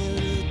め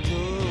ると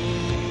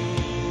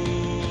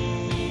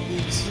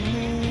いつも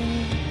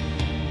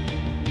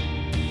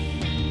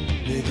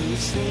寝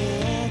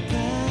癖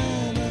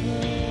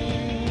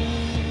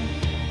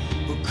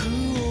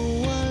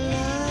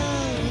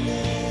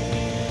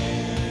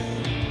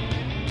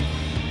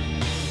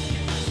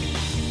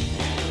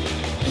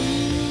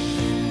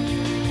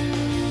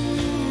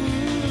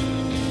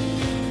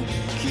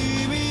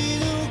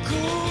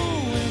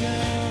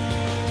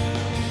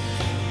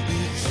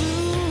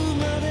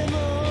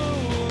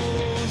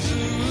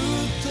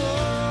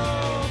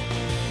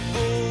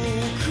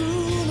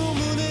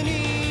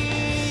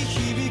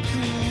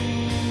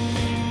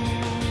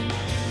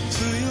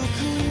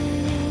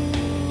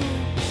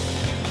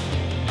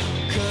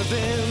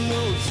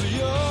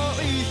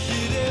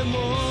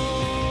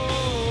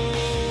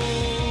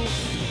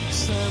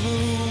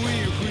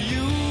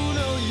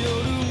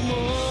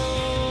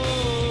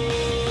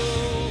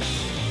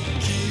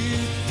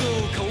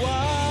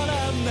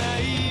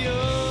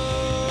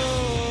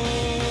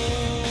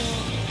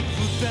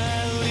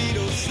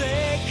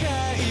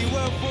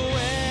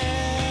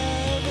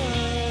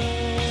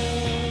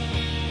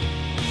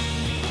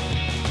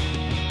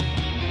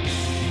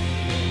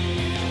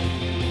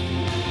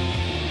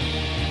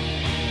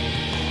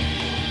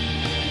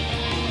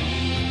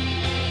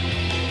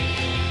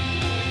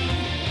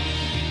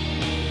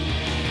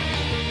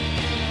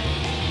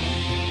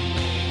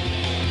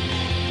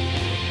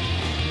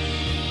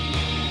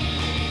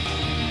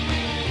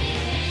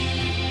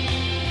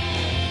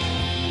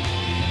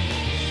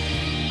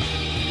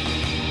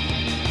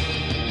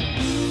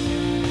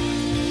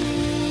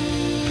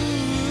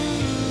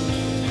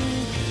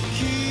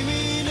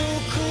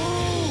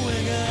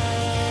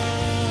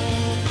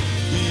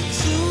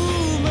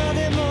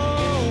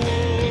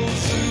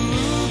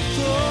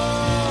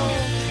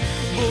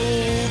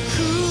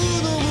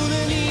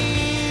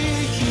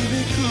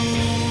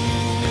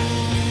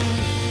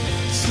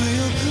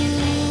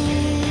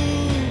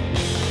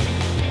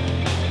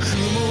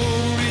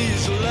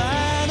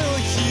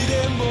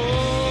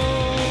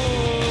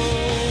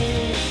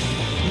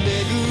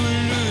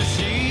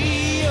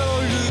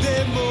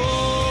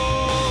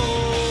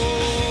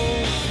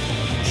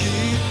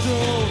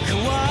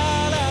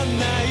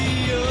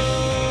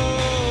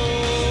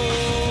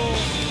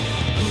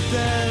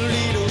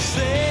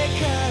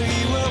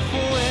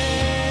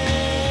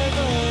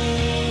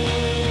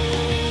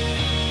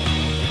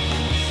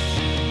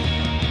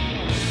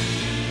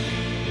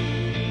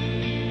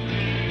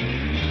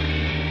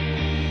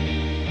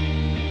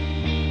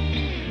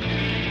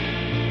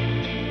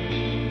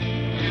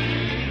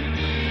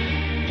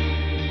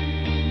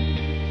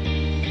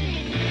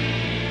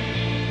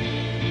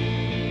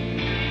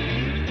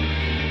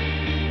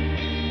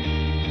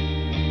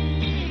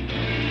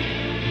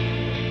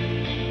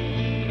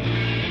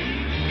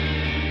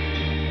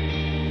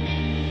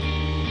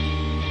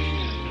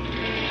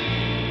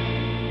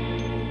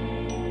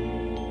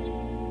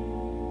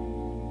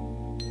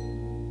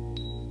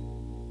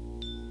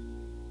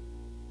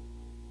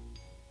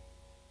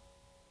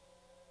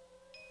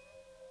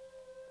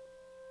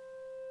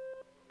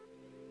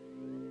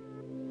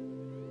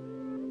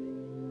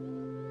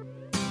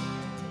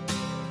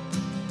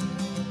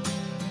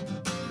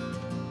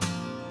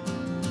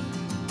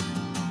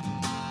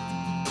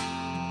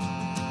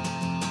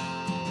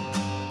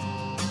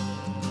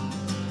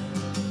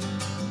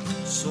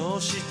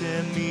そし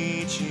て道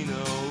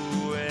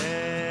の上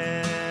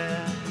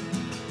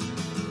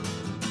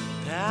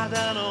た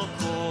だの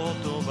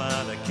言葉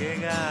だけ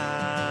が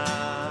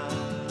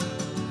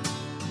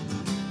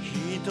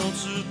一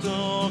つ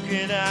溶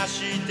け出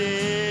して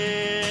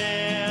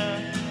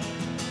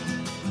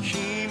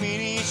君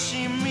に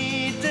染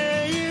みて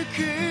ゆく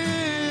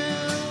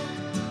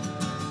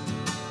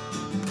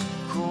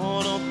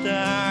この太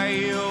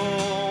陽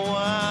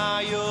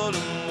は夜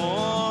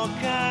も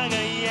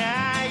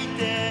輝い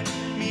て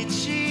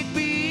導く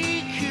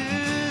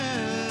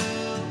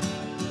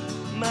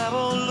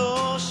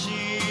幻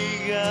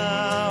が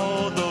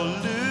踊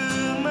る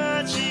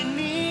街に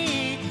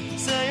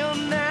さよ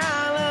な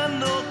ら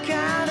の鐘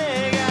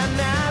が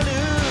鳴る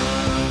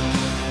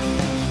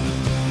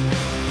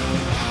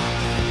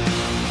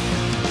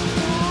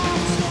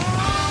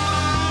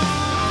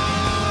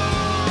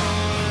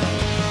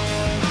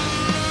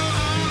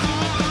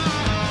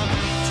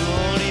鳥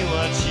は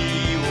地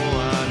を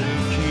歩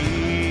き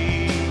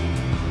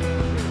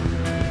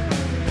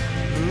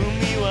海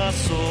は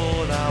空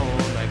を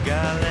流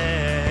れ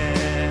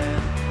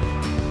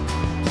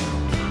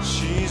沈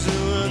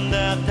んだ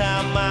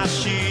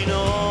魂の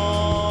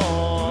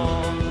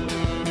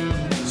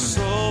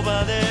そ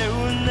ばでう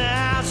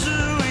なずい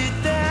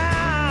た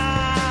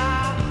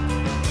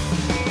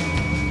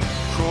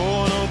こ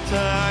の太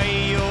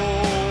陽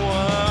は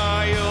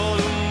夜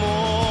も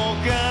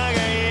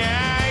輝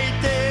い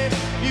て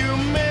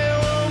夢を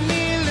見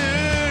る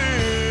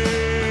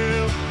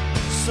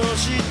そ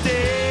して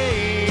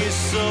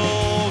急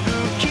ぐ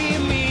君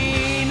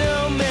の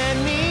目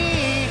に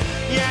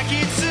焼き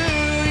付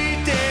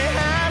いて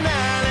離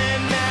れ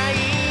ない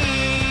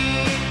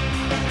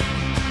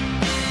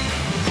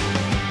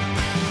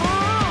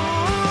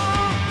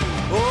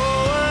終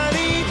わり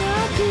な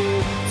く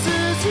続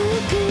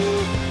く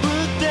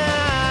歌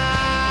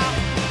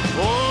想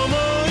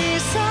い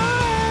さ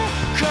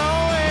え超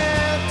え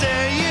て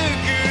ゆ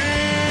く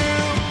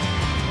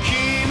君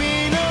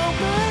の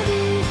目に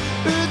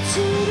映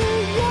る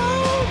よ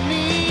うに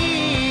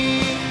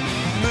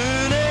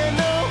胸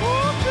の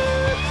奥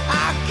開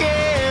け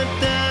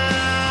た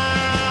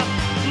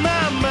ま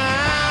ま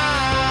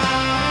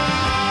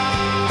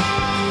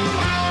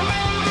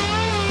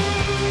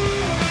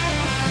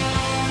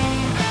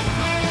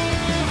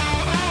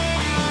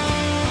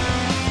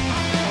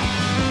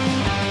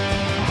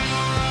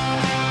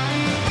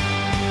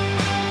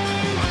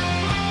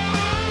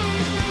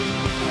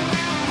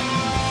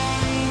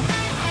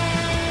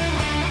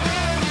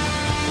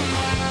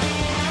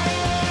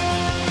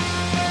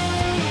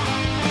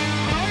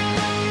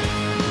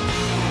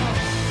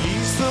急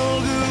ぐ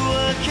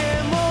わけ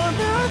も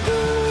なく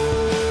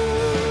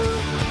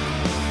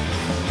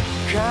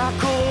過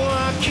去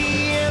は消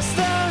え去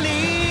り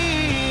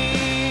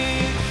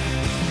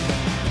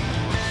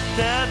た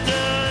たえ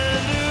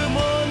るも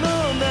の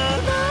な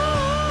ら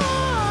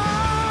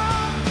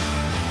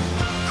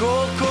こ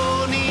こ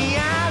に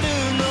ある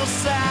の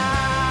さ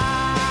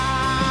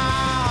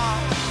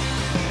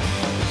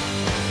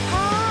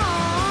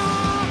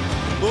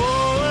終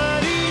わ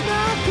りな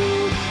く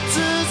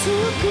続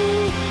く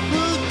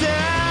歌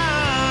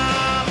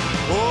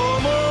想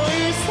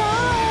いさ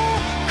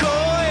え超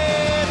え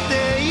て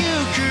ゆ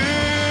く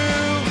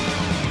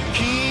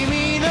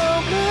君の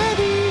目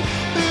に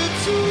映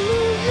る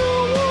よ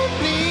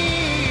うに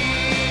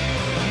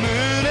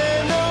胸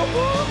の奥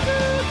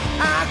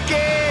開け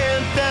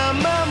た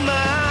まま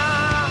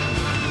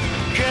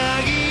限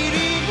り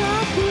な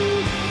く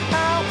青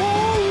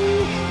い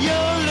夜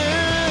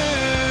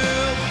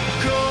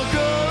心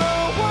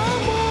は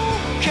も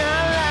う空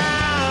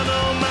の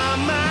ま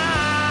ま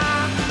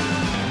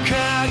限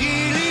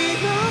り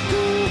なく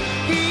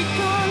光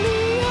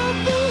あ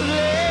ふれ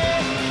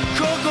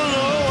心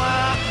は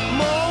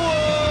も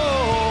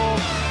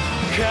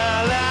う空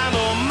の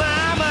ま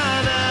ま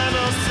なの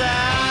さ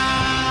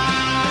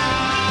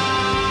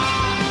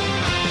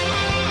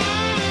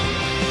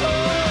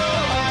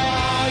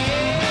Oh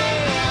yeah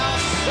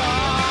so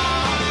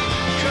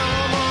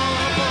come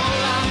on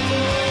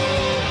volando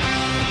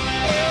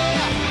yeah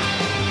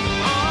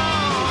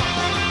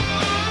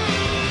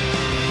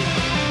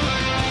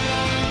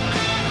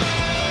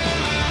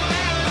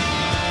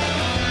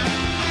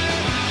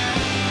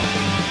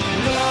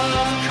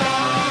Love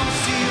comes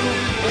to you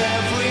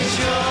every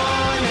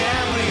joy and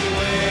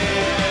everywhere.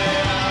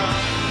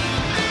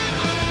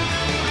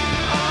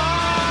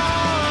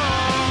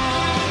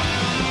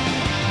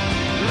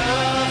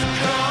 Love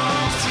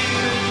comes to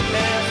you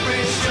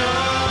every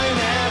joy and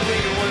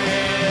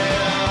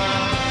everywhere.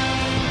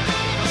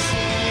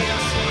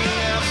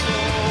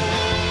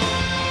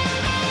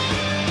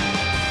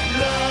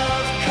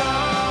 Love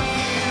comes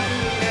to you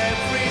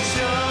every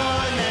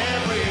joy and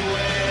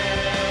everywhere.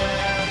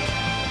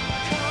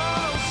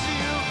 Comes to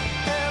you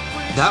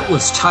every That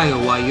was Tayo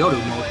wa Yoru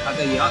mo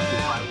Kagayaku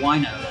by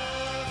Wino.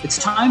 It's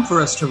time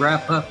for us to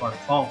wrap up our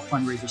fall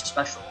fundraiser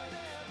special.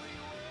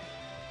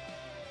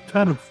 We've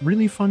had a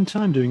really fun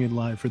time doing it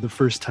live for the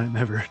first time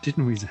ever,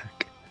 didn't we,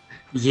 Zach?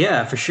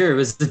 Yeah, for sure. It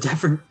was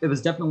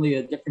definitely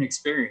a different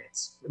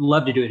experience. I'd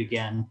love to do it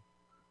again.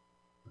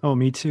 Oh,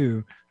 me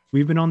too.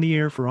 We've been on the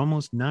air for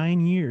almost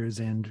 9 years,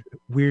 and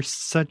we're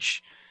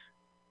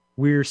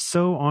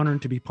so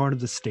honored to be part of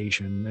the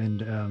station.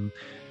 And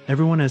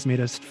everyone has made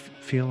us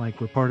feel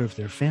like we're part of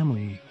their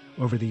family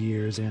over the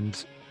years,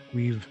 and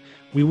we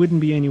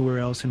wouldn't be anywhere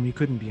else, and we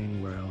couldn't be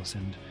anywhere else.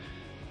 And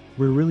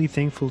we're really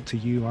thankful to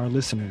you, our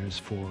listeners,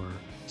 for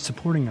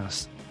supporting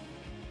us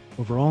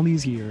over all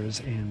these years.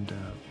 And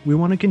we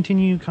want to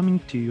continue coming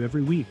to you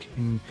every week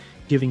and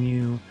giving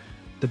you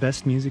the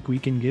best music we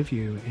can give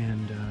you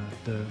and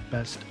the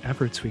best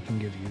efforts we can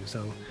give you.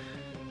 So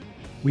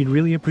we'd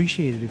really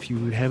appreciate it if you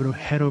would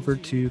head over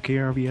to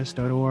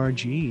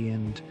krvs.org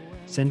and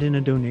send in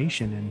a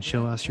donation and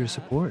show us your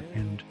support.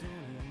 And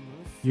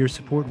your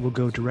support will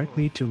go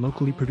directly to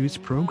locally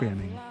produced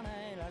programming.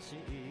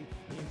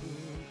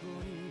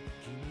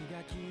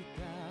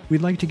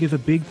 We'd like to give a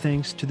big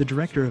thanks to the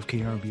director of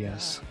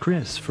KRVS,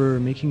 Chris, for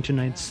making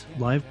tonight's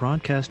live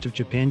broadcast of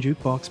Japan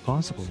Jukebox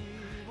possible.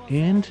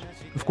 And,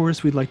 of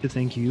course, we'd like to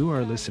thank you,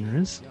 our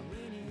listeners.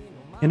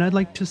 And I'd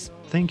like to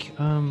thank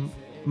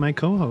my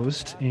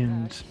co-host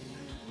and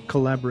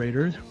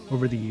collaborator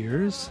over the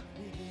years,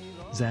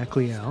 Zach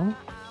Liao.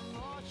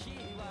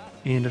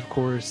 And, of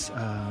course,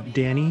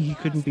 Danny. He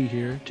couldn't be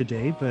here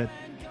today, but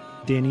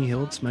Danny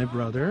Hiltz, my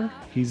brother,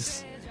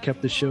 he's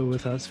kept the show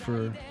with us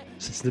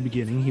since the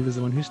beginning. He was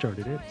the one who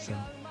started it, so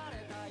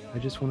I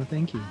just want to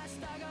thank you.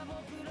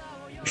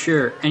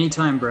 Sure,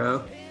 anytime,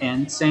 bro.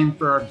 And same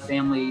for our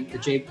family, the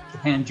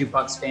Japan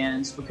Jukebox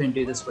fans. We couldn't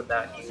do this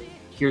without you.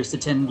 Here's to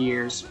 10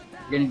 years.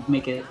 We're going to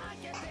make it.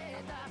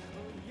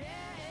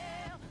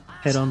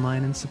 Head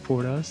online and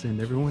support us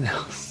and everyone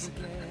else.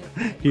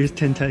 Here's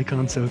Tentai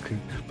Kansoku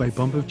by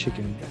Bump of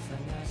Chicken.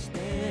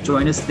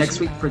 Join us next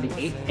week for the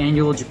 8th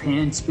annual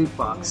Japan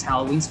Spookbox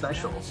Halloween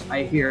special.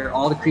 I hear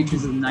all the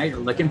creatures of the night are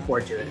looking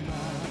forward to it.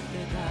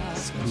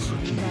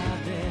 Spooky.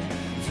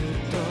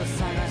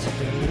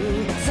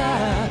 さ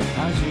あ